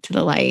in to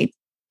the light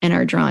and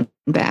are drawn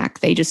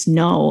back, they just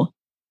know,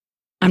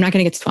 I'm not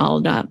going to get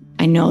swallowed up.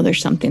 I know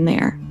there's something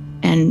there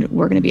and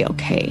we're going to be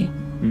okay.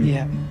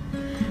 Yeah.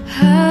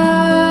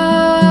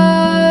 How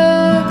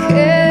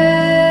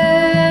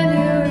can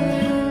you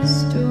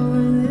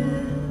restore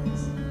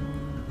this?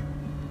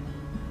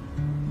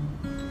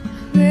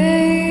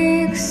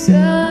 Make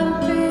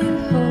something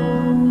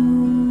whole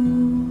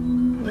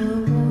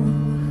among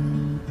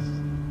us.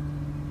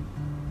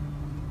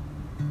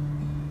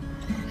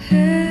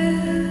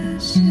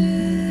 Ashes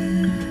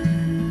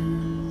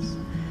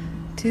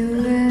to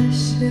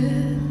ashes.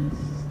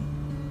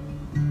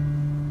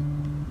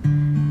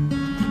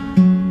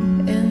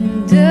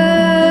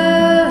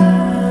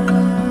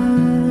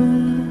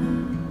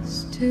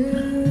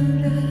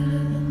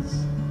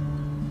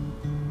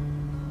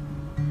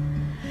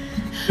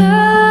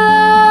 How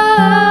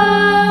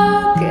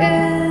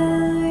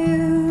can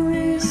you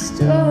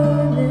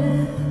restore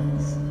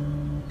this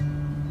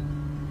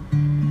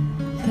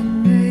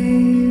and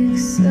make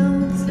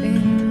something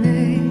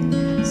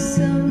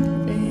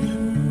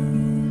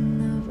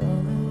of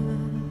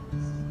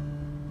us?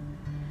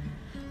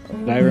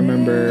 I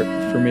remember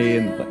for me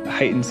in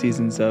heightened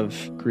seasons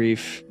of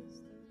grief,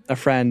 a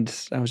friend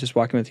I was just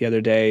walking with the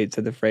other day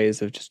said the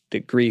phrase of just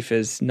that grief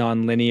is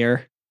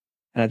non-linear.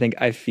 And I think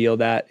I feel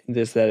that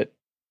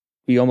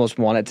we almost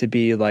want it to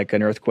be like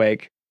an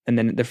earthquake. And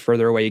then the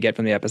further away you get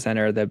from the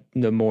epicenter,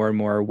 the more and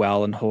more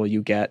well and whole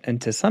you get. And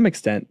to some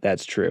extent,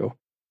 that's true.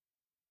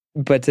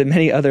 But to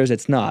many others,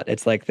 it's not.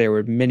 It's like there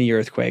were mini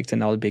earthquakes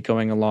and I'll be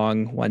going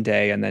along one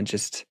day and then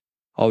just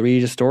I'll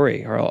read a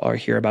story or I'll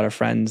hear about a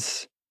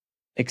friend's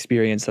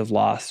experience of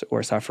loss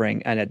or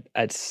suffering. And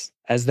it's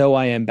as though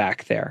I am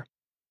back there.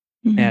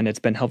 And it's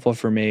been helpful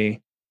for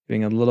me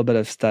doing a little bit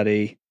of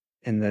study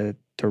in the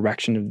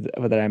direction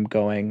of that I'm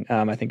going.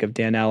 I think of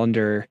Dan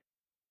Allender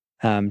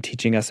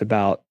teaching us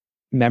about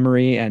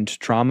memory and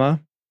trauma.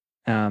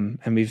 And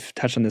we've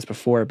touched on this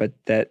before, but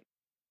that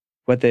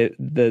what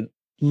the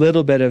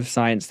little bit of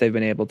science they've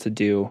been able to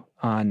do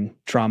on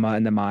trauma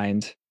in the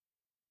mind,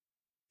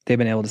 they've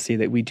been able to see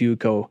that we do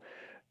go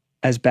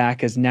as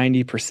back as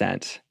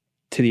 90%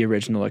 to the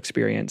original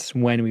experience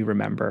when we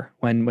remember,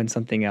 when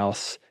something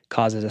else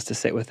causes us to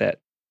sit with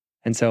it.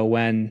 And so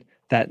when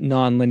that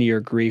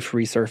nonlinear grief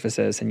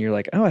resurfaces and you're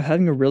like, oh, I'm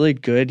having a really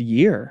good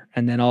year.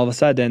 And then all of a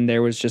sudden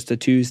there was just a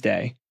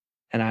Tuesday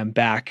and I'm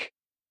back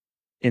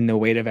in the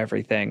weight of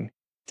everything,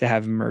 to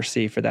have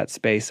mercy for that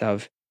space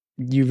of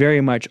you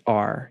very much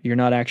are. You're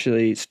not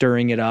actually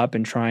stirring it up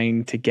and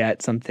trying to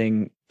get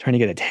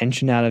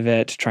attention out of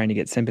it, trying to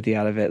get sympathy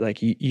out of it. Like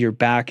you're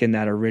back in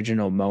that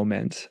original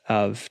moment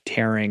of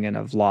tearing and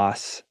of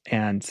loss,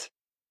 and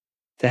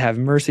to have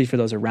mercy for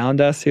those around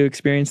us who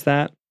experience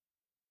that.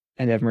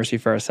 and have mercy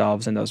for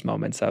ourselves in those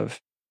moments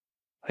of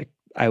like,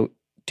 I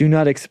do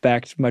not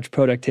expect much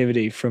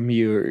productivity from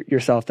you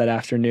yourself that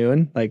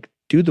afternoon. Like,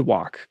 do the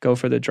walk, go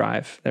for the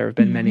drive. There have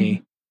been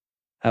many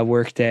a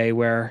work day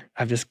where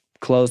I've just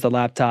closed the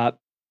laptop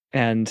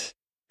and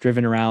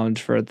driven around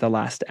for the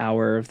last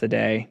hour of the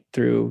day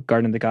through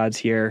Garden of the Gods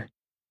here,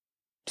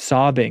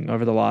 sobbing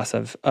over the loss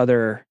of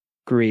other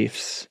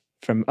griefs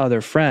from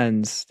other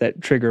friends that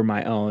trigger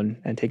my own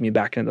and take me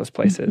back into those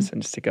places.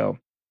 And just to go,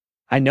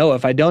 I know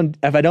if I don't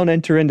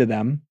enter into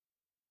them,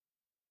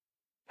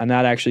 I'm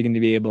not actually going to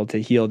be able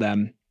to heal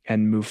them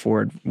and move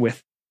forward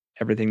with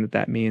everything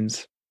that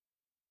means.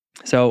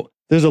 So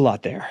there's a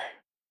lot there.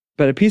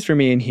 But a piece for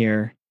me in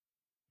here,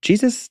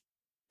 Jesus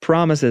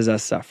promises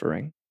us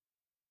suffering.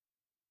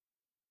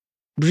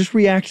 Just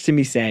react to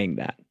me saying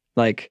that.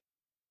 Like,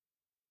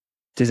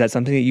 is that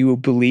something that you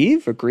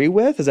believe, agree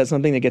with? Is that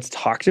something that gets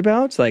talked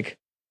about? Like,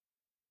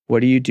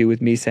 what do you do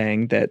with me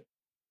saying that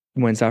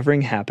when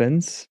suffering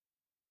happens,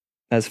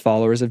 as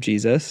followers of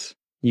Jesus,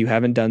 you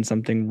haven't done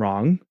something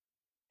wrong,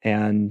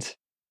 and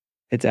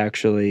it's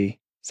actually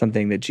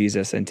something that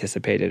Jesus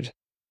anticipated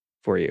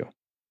for you?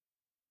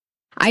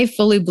 I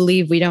fully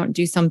believe we don't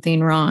do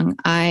something wrong.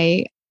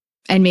 And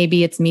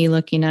maybe it's me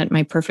looking at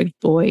my perfect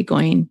boy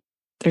going,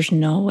 there's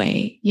no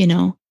way,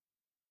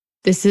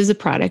 this is a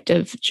product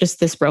of just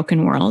this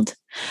broken world.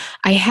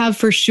 I have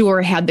for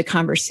sure had the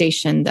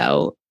conversation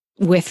though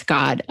with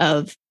God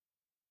of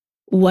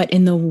what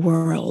in the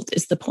world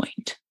is the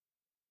point?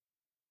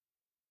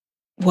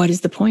 What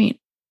is the point?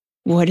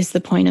 What is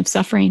the point of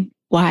suffering?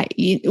 Why?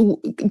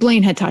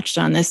 Blaine had touched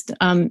on this.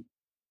 No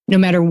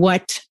matter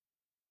what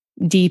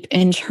deep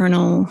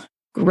internal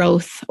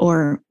growth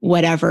or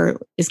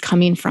whatever is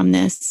coming from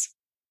this,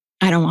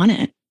 I don't want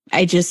it.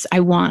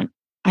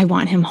 I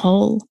want him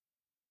whole.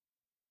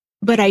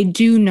 But I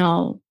do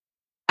know,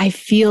 I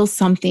feel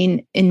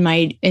something in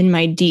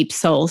my deep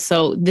soul.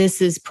 So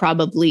this is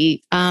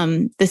probably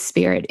the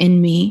Spirit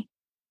in me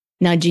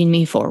nudging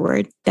me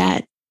forward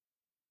that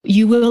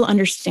you will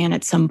understand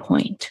at some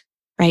point,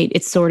 right?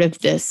 It's sort of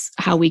this,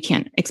 how we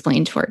can't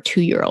explain to our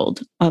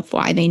 2-year-old of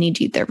why they need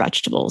to eat their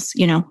vegetables.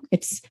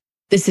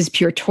 This is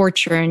pure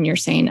torture. And you're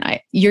saying,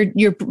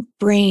 your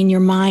brain, your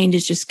mind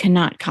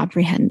cannot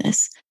comprehend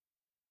this.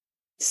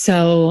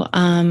 So,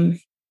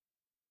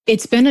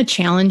 it's been a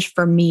challenge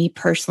for me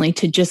personally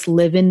to just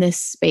live in this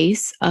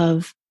space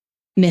of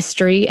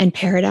mystery and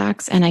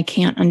paradox, and I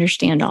can't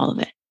understand all of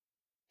it.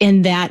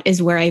 And that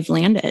is where I've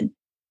landed,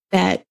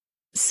 that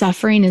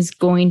suffering is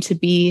going to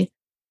be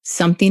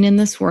something in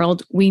this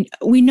world. We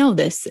know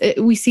this.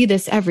 We see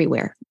this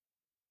everywhere.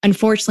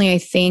 Unfortunately, I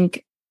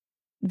think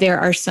there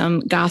are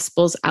some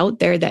gospels out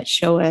there that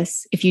show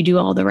us if you do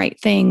all the right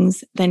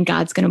things, then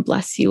God's going to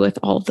bless you with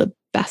all the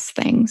best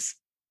things.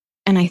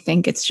 And I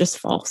think it's just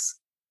false.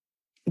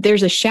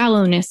 There's a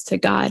shallowness to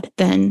God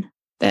then,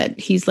 that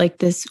he's like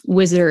this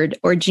wizard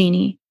or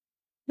genie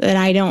that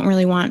I don't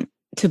really want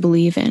to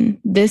believe in.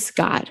 This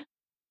God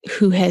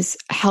who has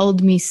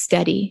held me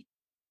steady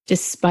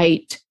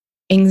despite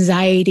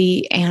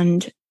anxiety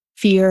and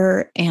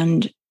fear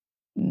and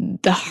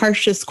the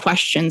harshest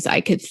questions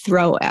I could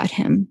throw at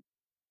him.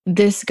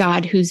 This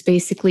God who's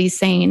basically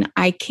saying,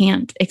 I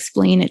can't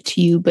explain it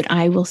to you, but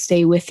I will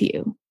stay with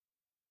you.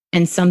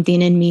 And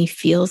something in me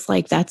feels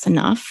like that's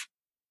enough.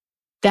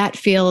 That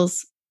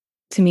feels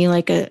to me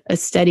like a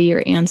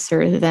steadier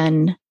answer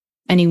than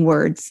any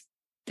words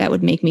that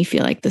would make me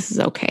feel like this is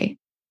okay.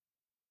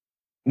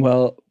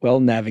 Well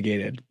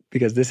navigated,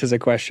 because this is a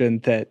question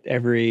that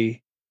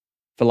every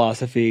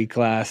philosophy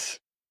class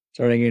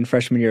starting in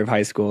freshman year of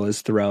high school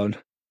is thrown.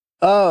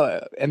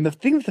 Oh, and the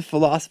thing with the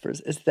philosophers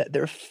is that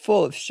they're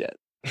full of shit.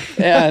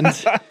 And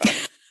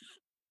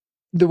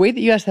the way that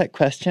you ask that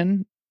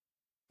question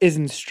is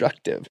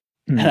instructive.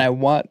 And I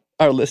want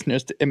our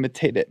listeners to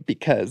imitate it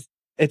because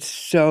it's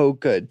so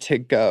good to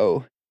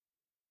go,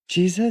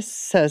 Jesus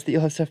says that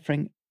you'll have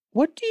suffering.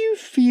 What do you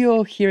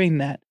feel hearing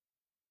that?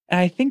 And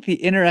I think the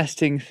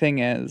interesting thing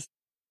is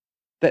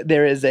that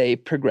there is a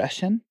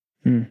progression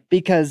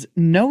because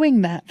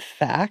knowing that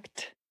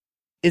fact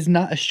is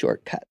not a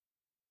shortcut.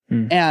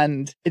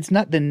 And it's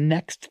not the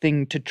next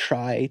thing to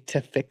try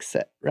to fix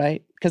it,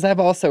 right? Because I've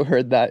also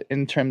heard that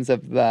in terms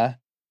of the,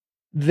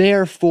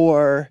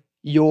 therefore,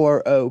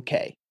 you're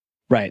okay.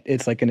 Right.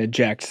 It's like an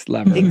eject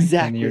lever.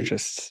 Exactly. And you're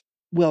just...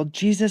 Well,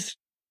 Jesus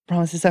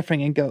promises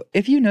suffering and go,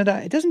 if you know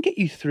that, it doesn't get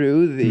you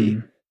through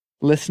the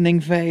listening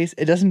phase.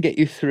 It doesn't get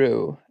you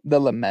through the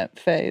lament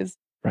phase.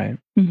 Right.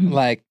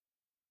 Like,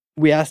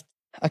 we asked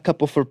a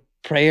couple for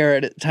prayer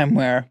at a time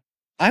where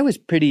I was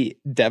pretty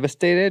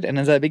devastated. And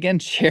as I began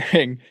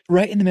sharing,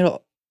 right in the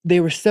middle,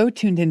 they were so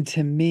tuned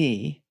into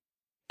me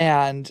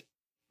and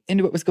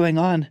into what was going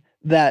on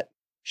that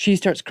she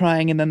starts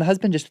crying. And then the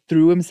husband just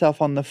threw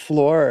himself on the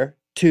floor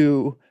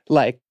to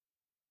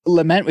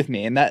lament with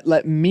me. And that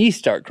let me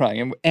start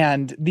crying.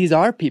 And these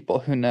are people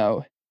who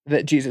know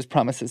that Jesus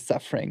promises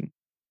suffering.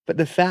 But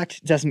the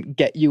fact doesn't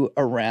get you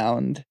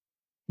around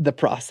the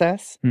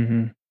process.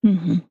 And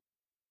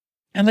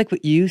like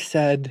what you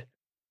said,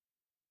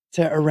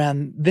 So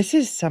around, this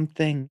is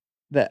something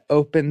that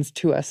opens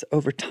to us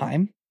over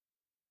time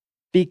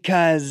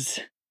because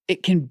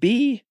it can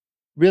be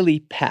really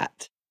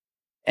pat.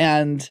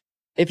 And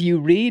if you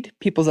read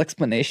people's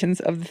explanations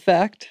of the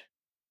fact,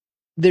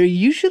 they're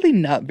usually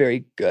not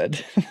very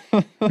good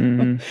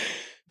Mm-hmm.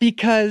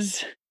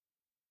 because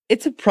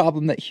it's a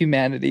problem that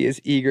humanity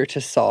is eager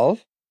to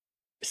solve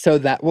so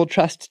that we'll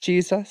trust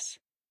Jesus.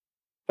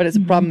 But it's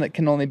a problem that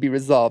can only be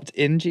resolved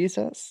in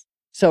Jesus.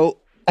 So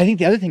I think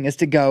the other thing is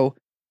to go,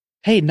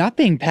 hey, not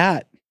being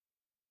pat,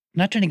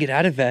 not trying to get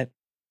out of it.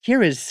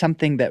 Here is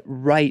something that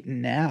right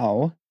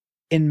now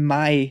in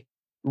my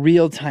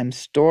real-time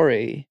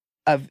story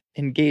of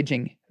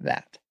engaging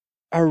that.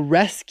 Our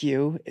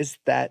rescue is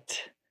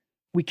that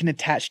we can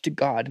attach to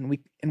God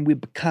and we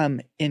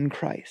become in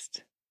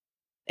Christ.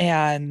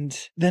 And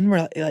then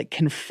we're like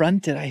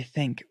confronted, I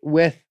think,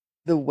 with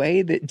the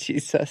way that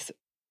Jesus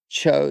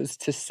chose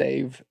to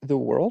save the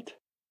world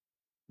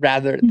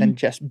rather than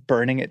just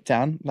burning it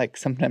down, like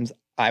sometimes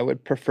I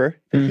would prefer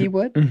that he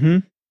would. Mm-hmm.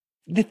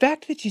 The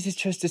fact that Jesus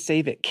chose to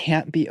save it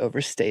can't be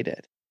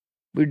overstated.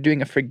 We were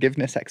doing a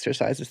forgiveness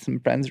exercise with some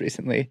friends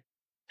recently,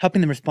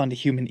 helping them respond to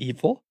human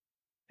evil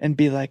and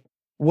be like,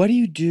 what do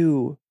you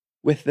do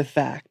with the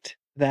fact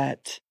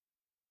that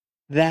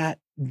that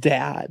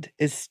dad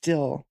is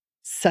still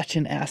such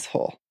an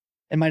asshole?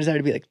 And my desire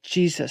to be like,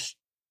 Jesus,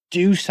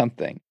 do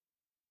something.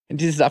 And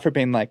Jesus offered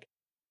being like,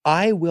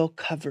 I will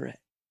cover it.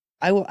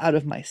 I will out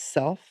of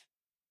myself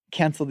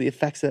cancel the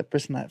effects of that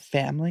person, that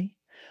family.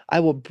 I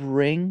will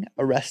bring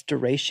a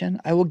restoration.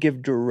 I will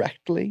give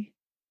directly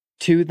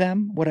to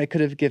them what I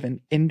could have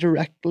given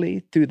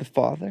indirectly through the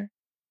Father.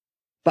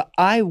 But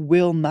I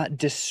will not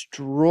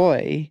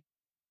destroy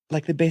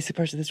like the basic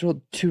parts of this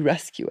world to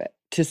rescue it,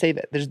 to save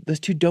it. Those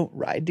two don't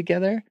ride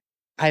together.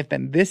 I've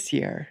been this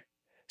year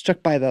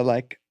struck by the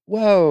like,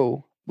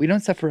 whoa, we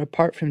don't suffer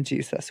apart from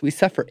Jesus. We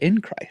suffer in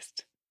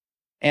Christ.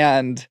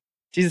 And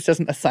Jesus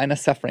doesn't assign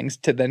us sufferings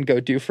to then go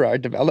do for our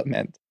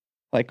development.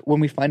 Like when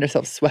we find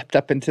ourselves swept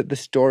up into the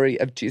story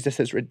of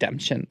Jesus's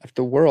redemption of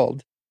the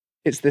world,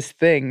 it's this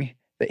thing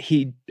that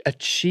he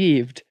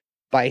achieved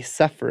by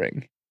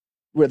suffering.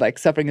 Where like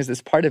suffering is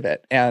this part of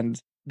it. And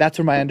that's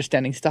where my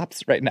understanding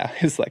stops right now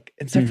is like,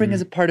 and suffering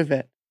is a part of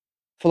it.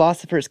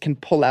 Philosophers can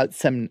pull out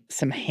some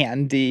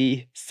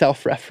handy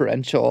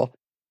self-referential,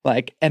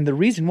 like, and the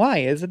reason why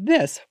is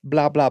this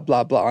blah, blah,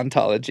 blah, blah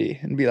ontology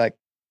and be like,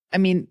 I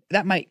mean,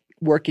 that might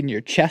work in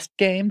your chess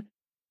game,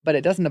 but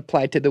it doesn't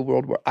apply to the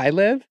world where I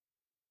live.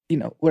 You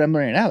know, what I'm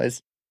learning now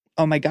is,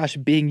 oh my gosh,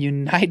 being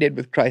united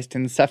with Christ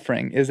in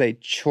suffering is a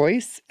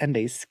choice and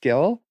a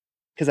skill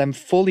because I'm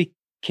fully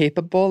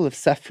capable of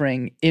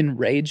suffering in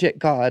rage at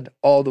God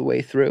all the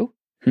way through.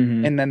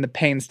 Mm-hmm. And then the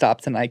pain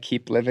stops and I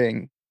keep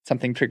living.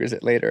 Something triggers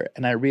it later.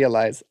 And I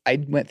realize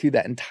I went through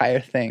that entire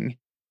thing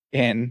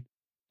in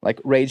like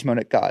rage mode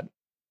at God.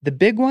 The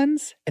big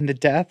ones and the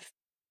death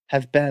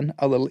have been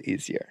a little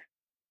easier.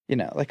 You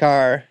know, like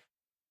our,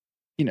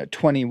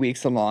 20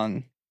 weeks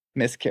along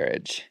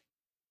miscarriage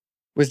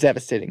was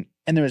devastating.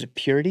 And there was a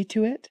purity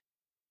to it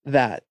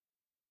that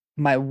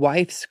my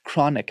wife's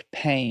chronic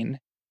pain,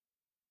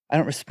 I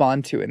don't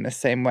respond to in the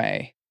same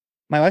way.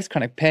 My wife's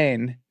chronic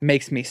pain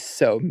makes me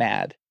so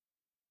mad.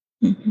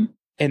 Mm-hmm.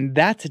 And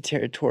that's a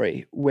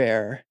territory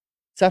where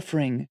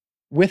suffering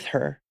with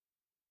her,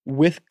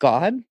 with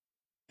God,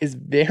 is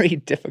very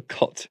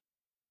difficult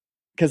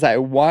because I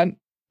want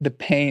the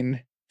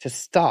pain to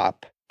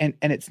stop. And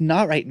it's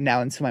not right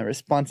now. And so my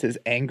response is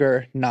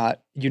anger,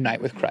 not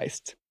unite with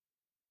Christ.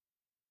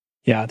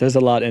 Yeah, there's a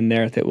lot in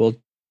there that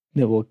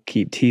we'll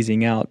keep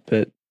teasing out,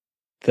 but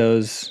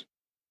those,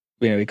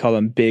 we call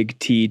them big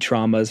T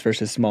traumas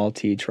versus small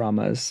T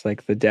traumas,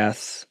 like the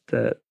deaths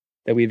that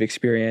we've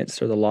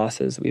experienced or the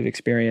losses that we've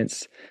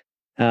experienced.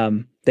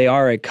 They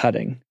are a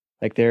cutting.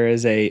 Like there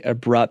is a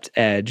abrupt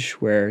edge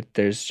where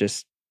there's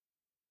just,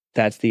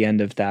 that's the end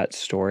of that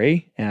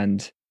story.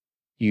 And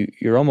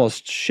you're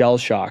almost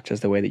shell-shocked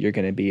as the way that you're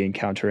going to be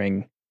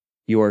encountering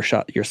your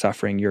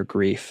suffering, your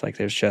grief. Like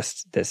there's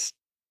just this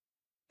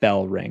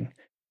bell ring.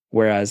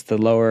 Whereas the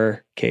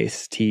lower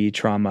case T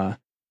trauma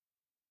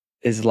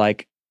is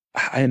like,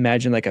 I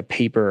imagine like a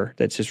paper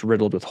that's just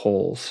riddled with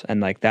holes.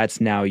 And like,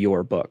 that's now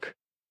your book.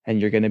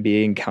 And you're going to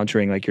be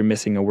encountering like you're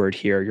missing a word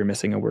here, you're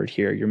missing a word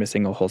here, you're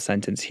missing a whole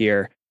sentence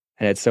here.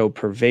 And it's so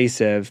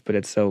pervasive, but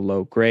it's so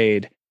low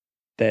grade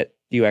that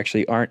you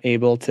actually aren't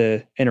able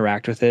to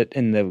interact with it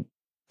in the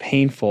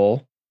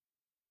painful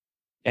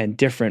and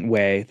different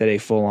way that a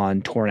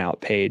full-on torn out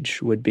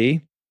page would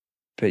be.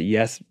 But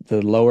yes,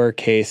 the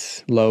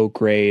lowercase, low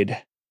grade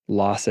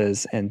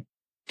losses and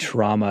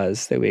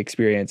traumas that we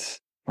experience,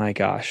 my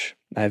gosh,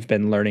 I've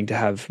been learning to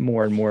have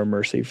more and more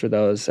mercy for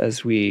those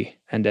as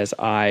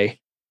I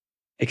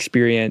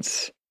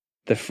experience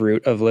the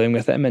fruit of living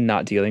with them and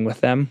not dealing with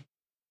them,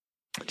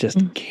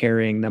 just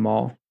carrying them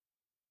all.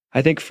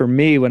 I think for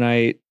me, when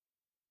I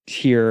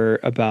hear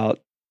about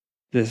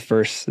this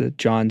verse,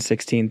 John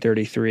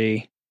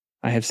 16:33,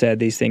 I have said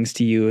these things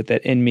to you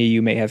that in me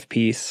you may have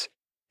peace.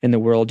 In the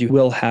world you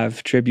will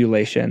have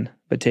tribulation,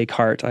 but take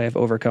heart, I have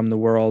overcome the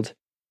world.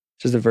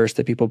 This is the verse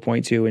that people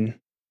point to and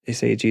they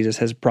say Jesus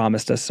has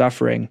promised us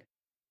suffering.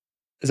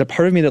 There's a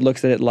part of me that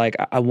looks at it like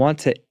I want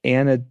to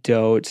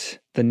antidote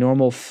the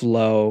normal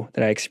flow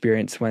that I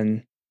experience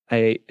when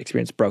I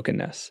experience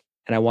brokenness.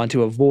 And I want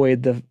to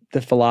avoid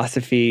the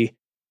philosophy,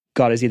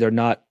 God is either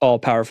not all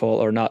powerful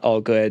or not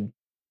all good,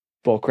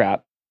 bull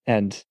crap.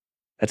 And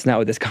that's not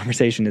what this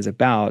conversation is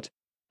about.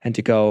 And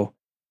to go,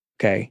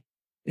 okay,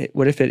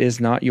 what if it is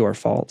not your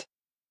fault?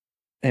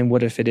 And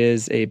what if it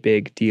is a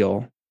big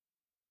deal?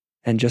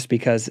 And just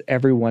because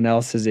everyone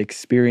else is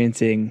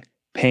experiencing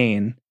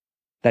pain,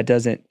 that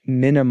doesn't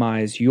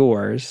minimize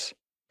yours,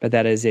 but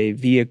that is a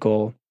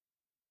vehicle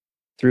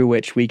through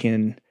which we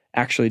can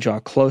actually draw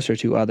closer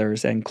to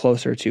others and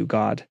closer to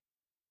God.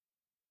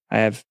 I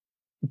have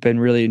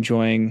been really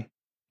enjoying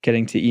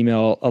getting to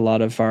email a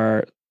lot of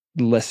our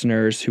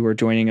listeners who are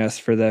joining us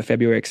for the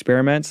February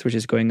experiments, which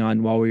is going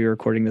on while we were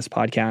recording this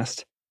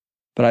podcast.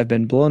 But I've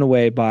been blown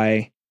away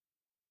by,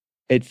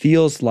 it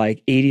feels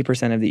like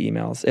 80% of the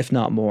emails, if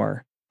not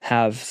more,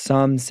 have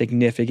some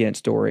significant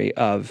story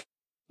of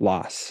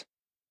loss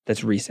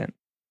that's recent.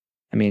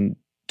 I mean,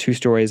 2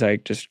 stories I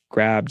just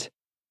grabbed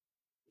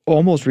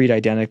almost read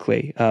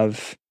identically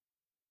of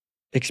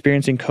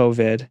experiencing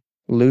COVID,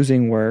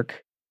 losing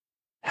work,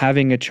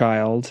 having a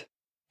child,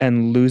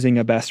 and losing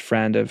a best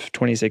friend of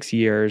 26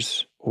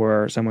 years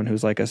or someone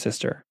who's like a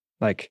sister.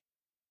 Like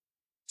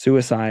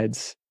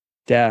suicides,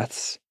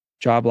 deaths,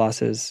 job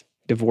losses,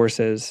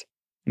 divorces,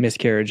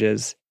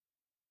 miscarriages.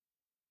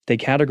 They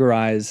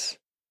categorize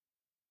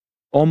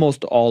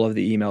almost all of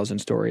the emails and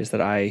stories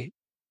that I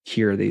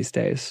hear these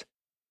days.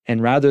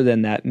 And rather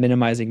than that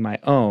minimizing my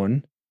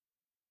own,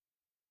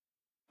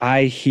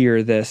 I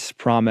hear this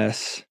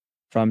promise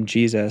from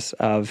Jesus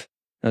of,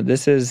 no,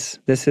 this is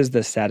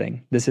the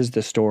setting, this is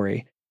the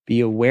story. Be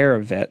aware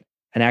of it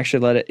and actually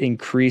let it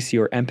increase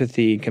your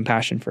empathy and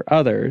compassion for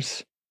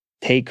others.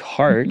 Take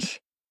heart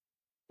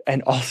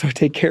and also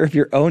take care of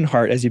your own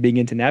heart as you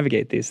begin to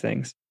navigate these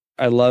things.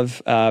 I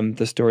love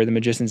the story The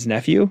Magician's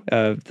Nephew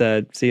of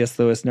the C.S.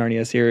 Lewis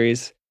Narnia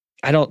series.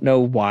 I don't know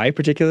why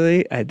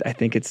particularly. I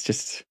think it's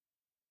just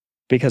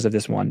because of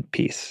this one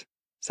piece.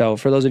 So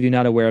for those of you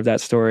not aware of that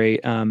story,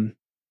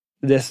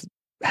 this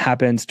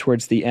happens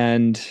towards the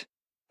end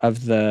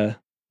of the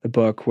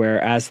book where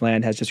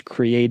Aslan has just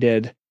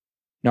created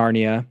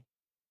Narnia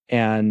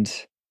and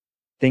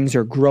things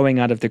are growing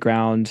out of the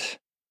ground.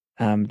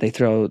 They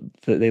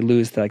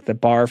lose the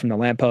bar from the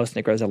lamppost and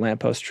it grows a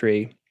lamppost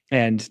tree.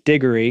 And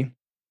Diggory,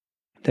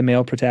 the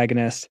male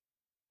protagonist,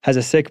 has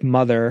a sick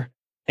mother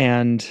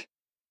and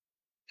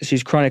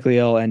she's chronically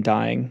ill and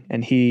dying.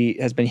 And he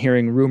has been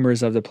hearing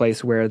rumors of the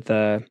place where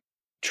the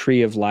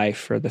tree of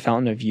life or the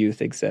fountain of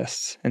youth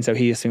exists. And so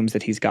he assumes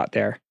that he's got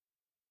there.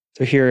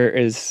 So here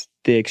is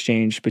the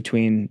exchange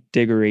between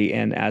Diggory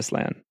and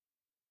Aslan.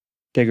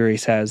 Diggory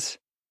says,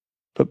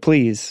 "But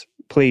please,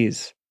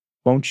 please,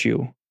 won't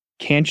you,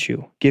 can't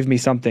you give me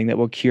something that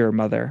will cure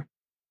mother?"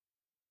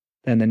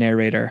 Then the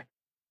narrator,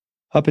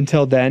 "Up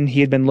until then,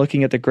 he had been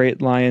looking at the great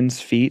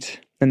lion's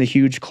feet and the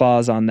huge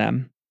claws on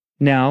them.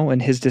 Now, in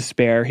his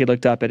despair, he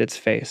looked up at its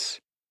face.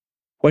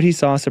 What he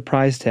saw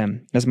surprised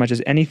him as much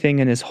as anything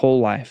in his whole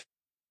life.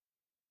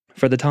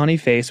 For the tawny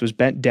face was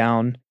bent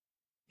down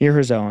near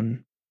his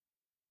own.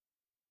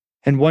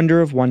 And wonder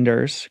of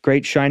wonders,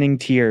 great shining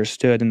tears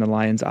stood in the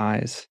lion's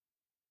eyes.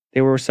 They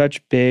were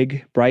such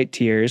big, bright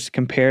tears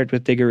compared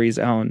with Diggory's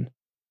own,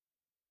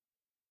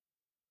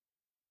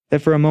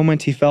 that for a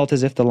moment he felt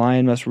as if the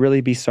lion must really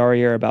be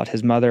sorrier about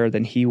his mother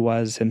than he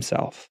was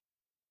himself.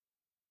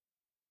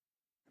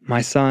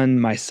 My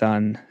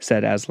son,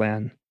 said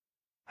Aslan,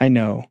 I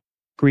know,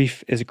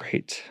 grief is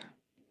great.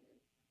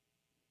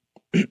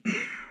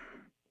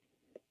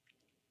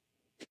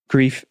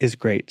 Grief is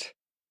great.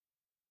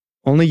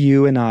 Only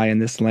you and I in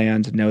this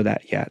land know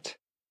that yet.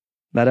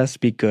 Let us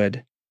be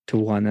good to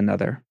one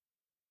another."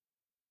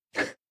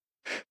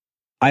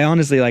 I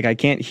honestly, I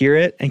can't hear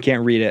it and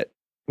can't read it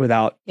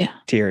without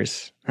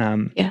tears.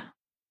 And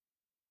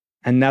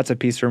that's a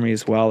piece for me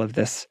as well of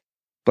this,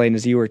 Blaine,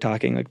 as you were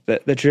talking,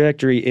 the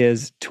trajectory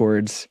is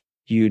towards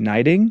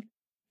uniting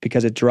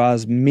because it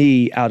draws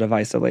me out of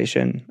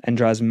isolation and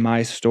draws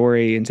my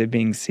story into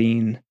being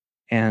seen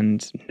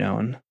and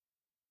known.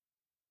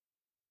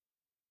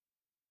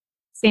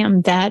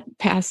 Sam, that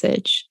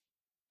passage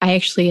I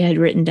actually had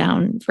written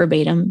down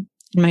verbatim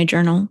in my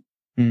journal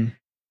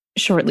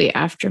shortly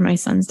after my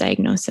son's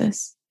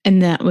diagnosis.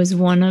 And that was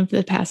one of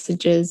the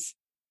passages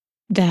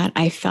that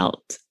I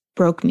felt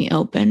broke me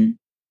open.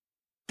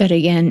 That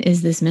again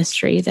is this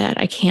mystery that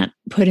I can't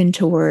put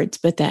into words,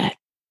 but that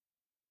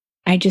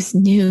I just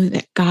knew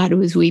that God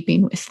was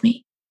weeping with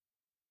me.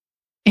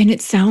 And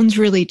it sounds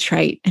really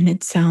trite and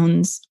it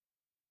sounds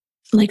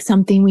like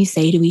something we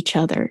say to each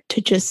other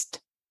to just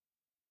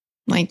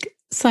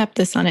slap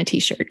this on a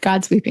t-shirt.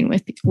 God's weeping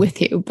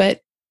with you.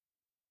 But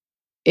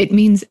it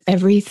means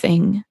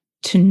everything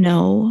to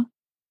know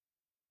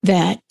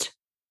that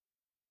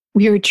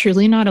we are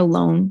truly not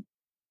alone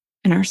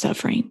in our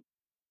suffering.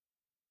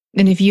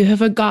 And if you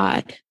have a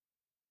God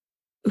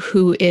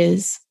who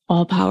is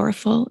all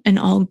powerful and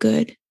all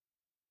good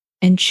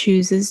and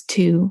chooses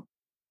to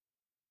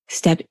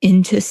step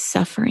into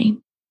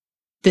suffering,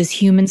 this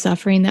human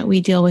suffering that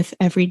we deal with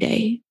every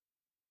day.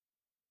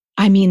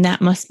 I mean,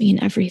 that must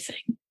mean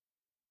everything.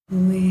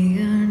 We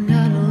are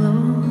not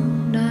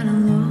alone, not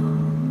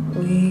alone.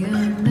 We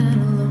are not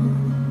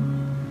alone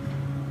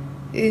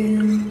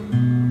in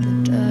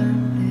the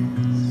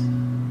darkness.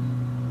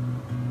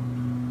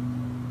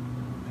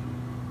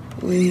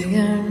 We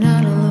are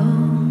not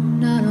alone,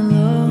 not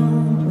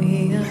alone.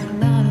 We are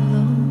not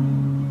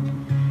alone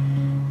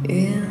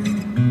in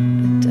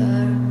the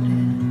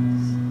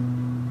darkness.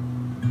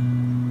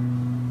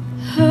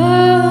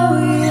 Oh,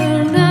 we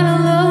are not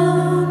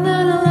alone,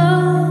 not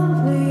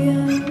alone. We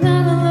are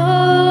not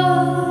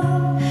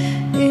alone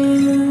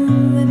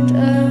in the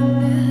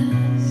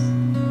darkness.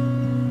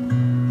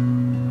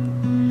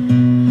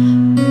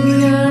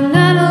 We are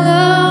not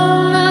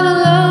alone, not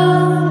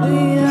alone.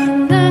 We are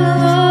not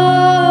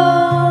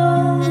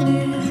alone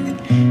in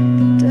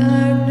the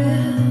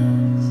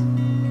darkness.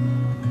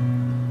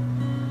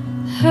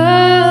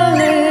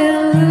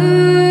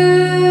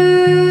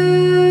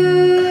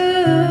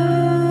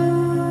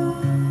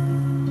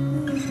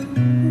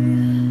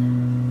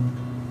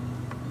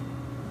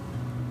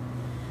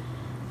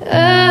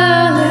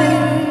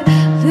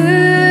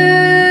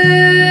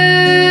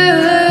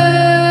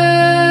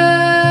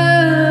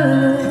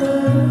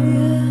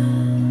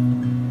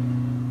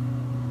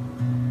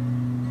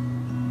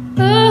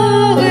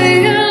 Oh,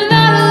 we are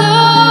not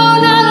alone,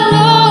 not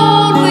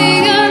alone. We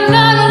are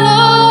not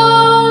alone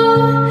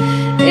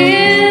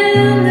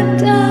in the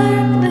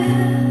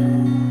darkness.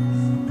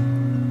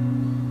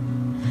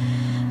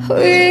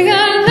 We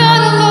are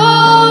not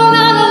alone,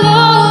 not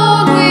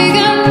alone. We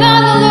are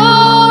not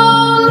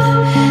alone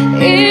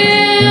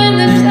in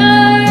the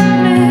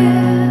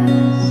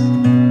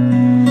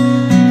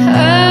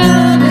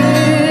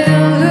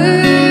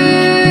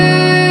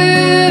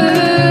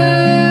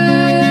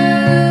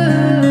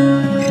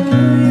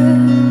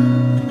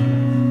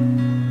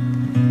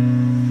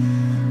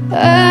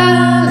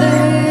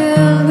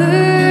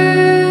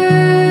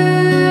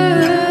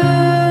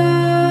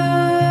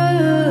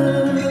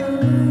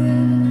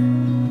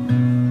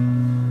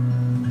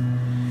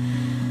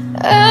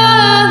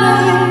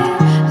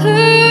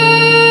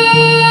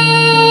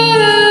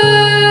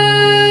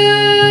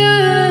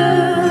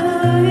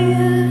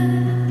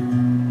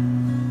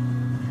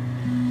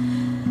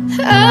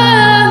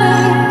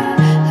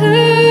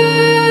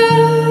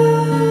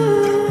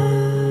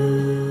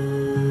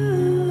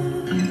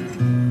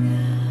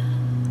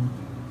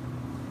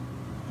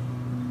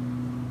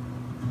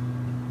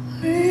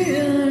We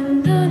are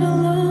not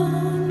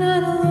alone,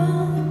 not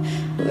alone.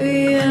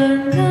 We are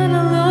not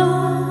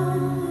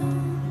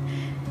alone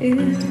in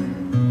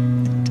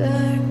the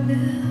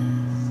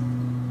darkness.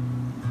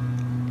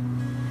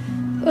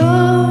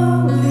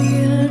 Oh,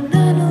 we are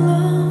not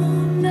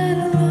alone, not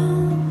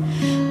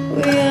alone.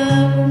 We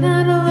are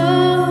not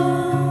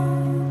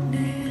alone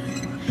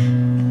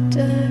in the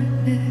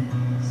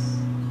darkness.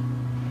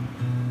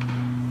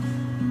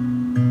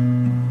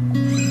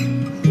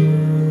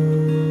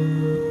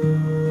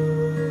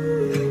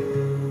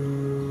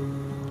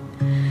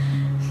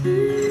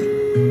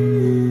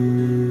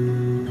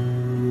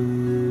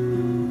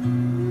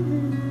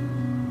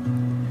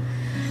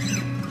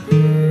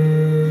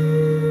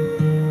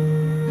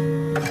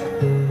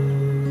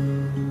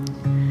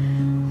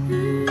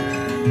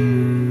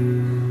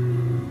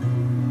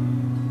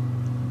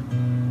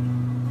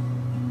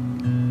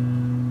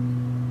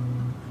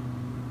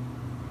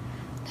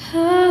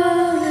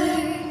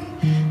 Hallelujah.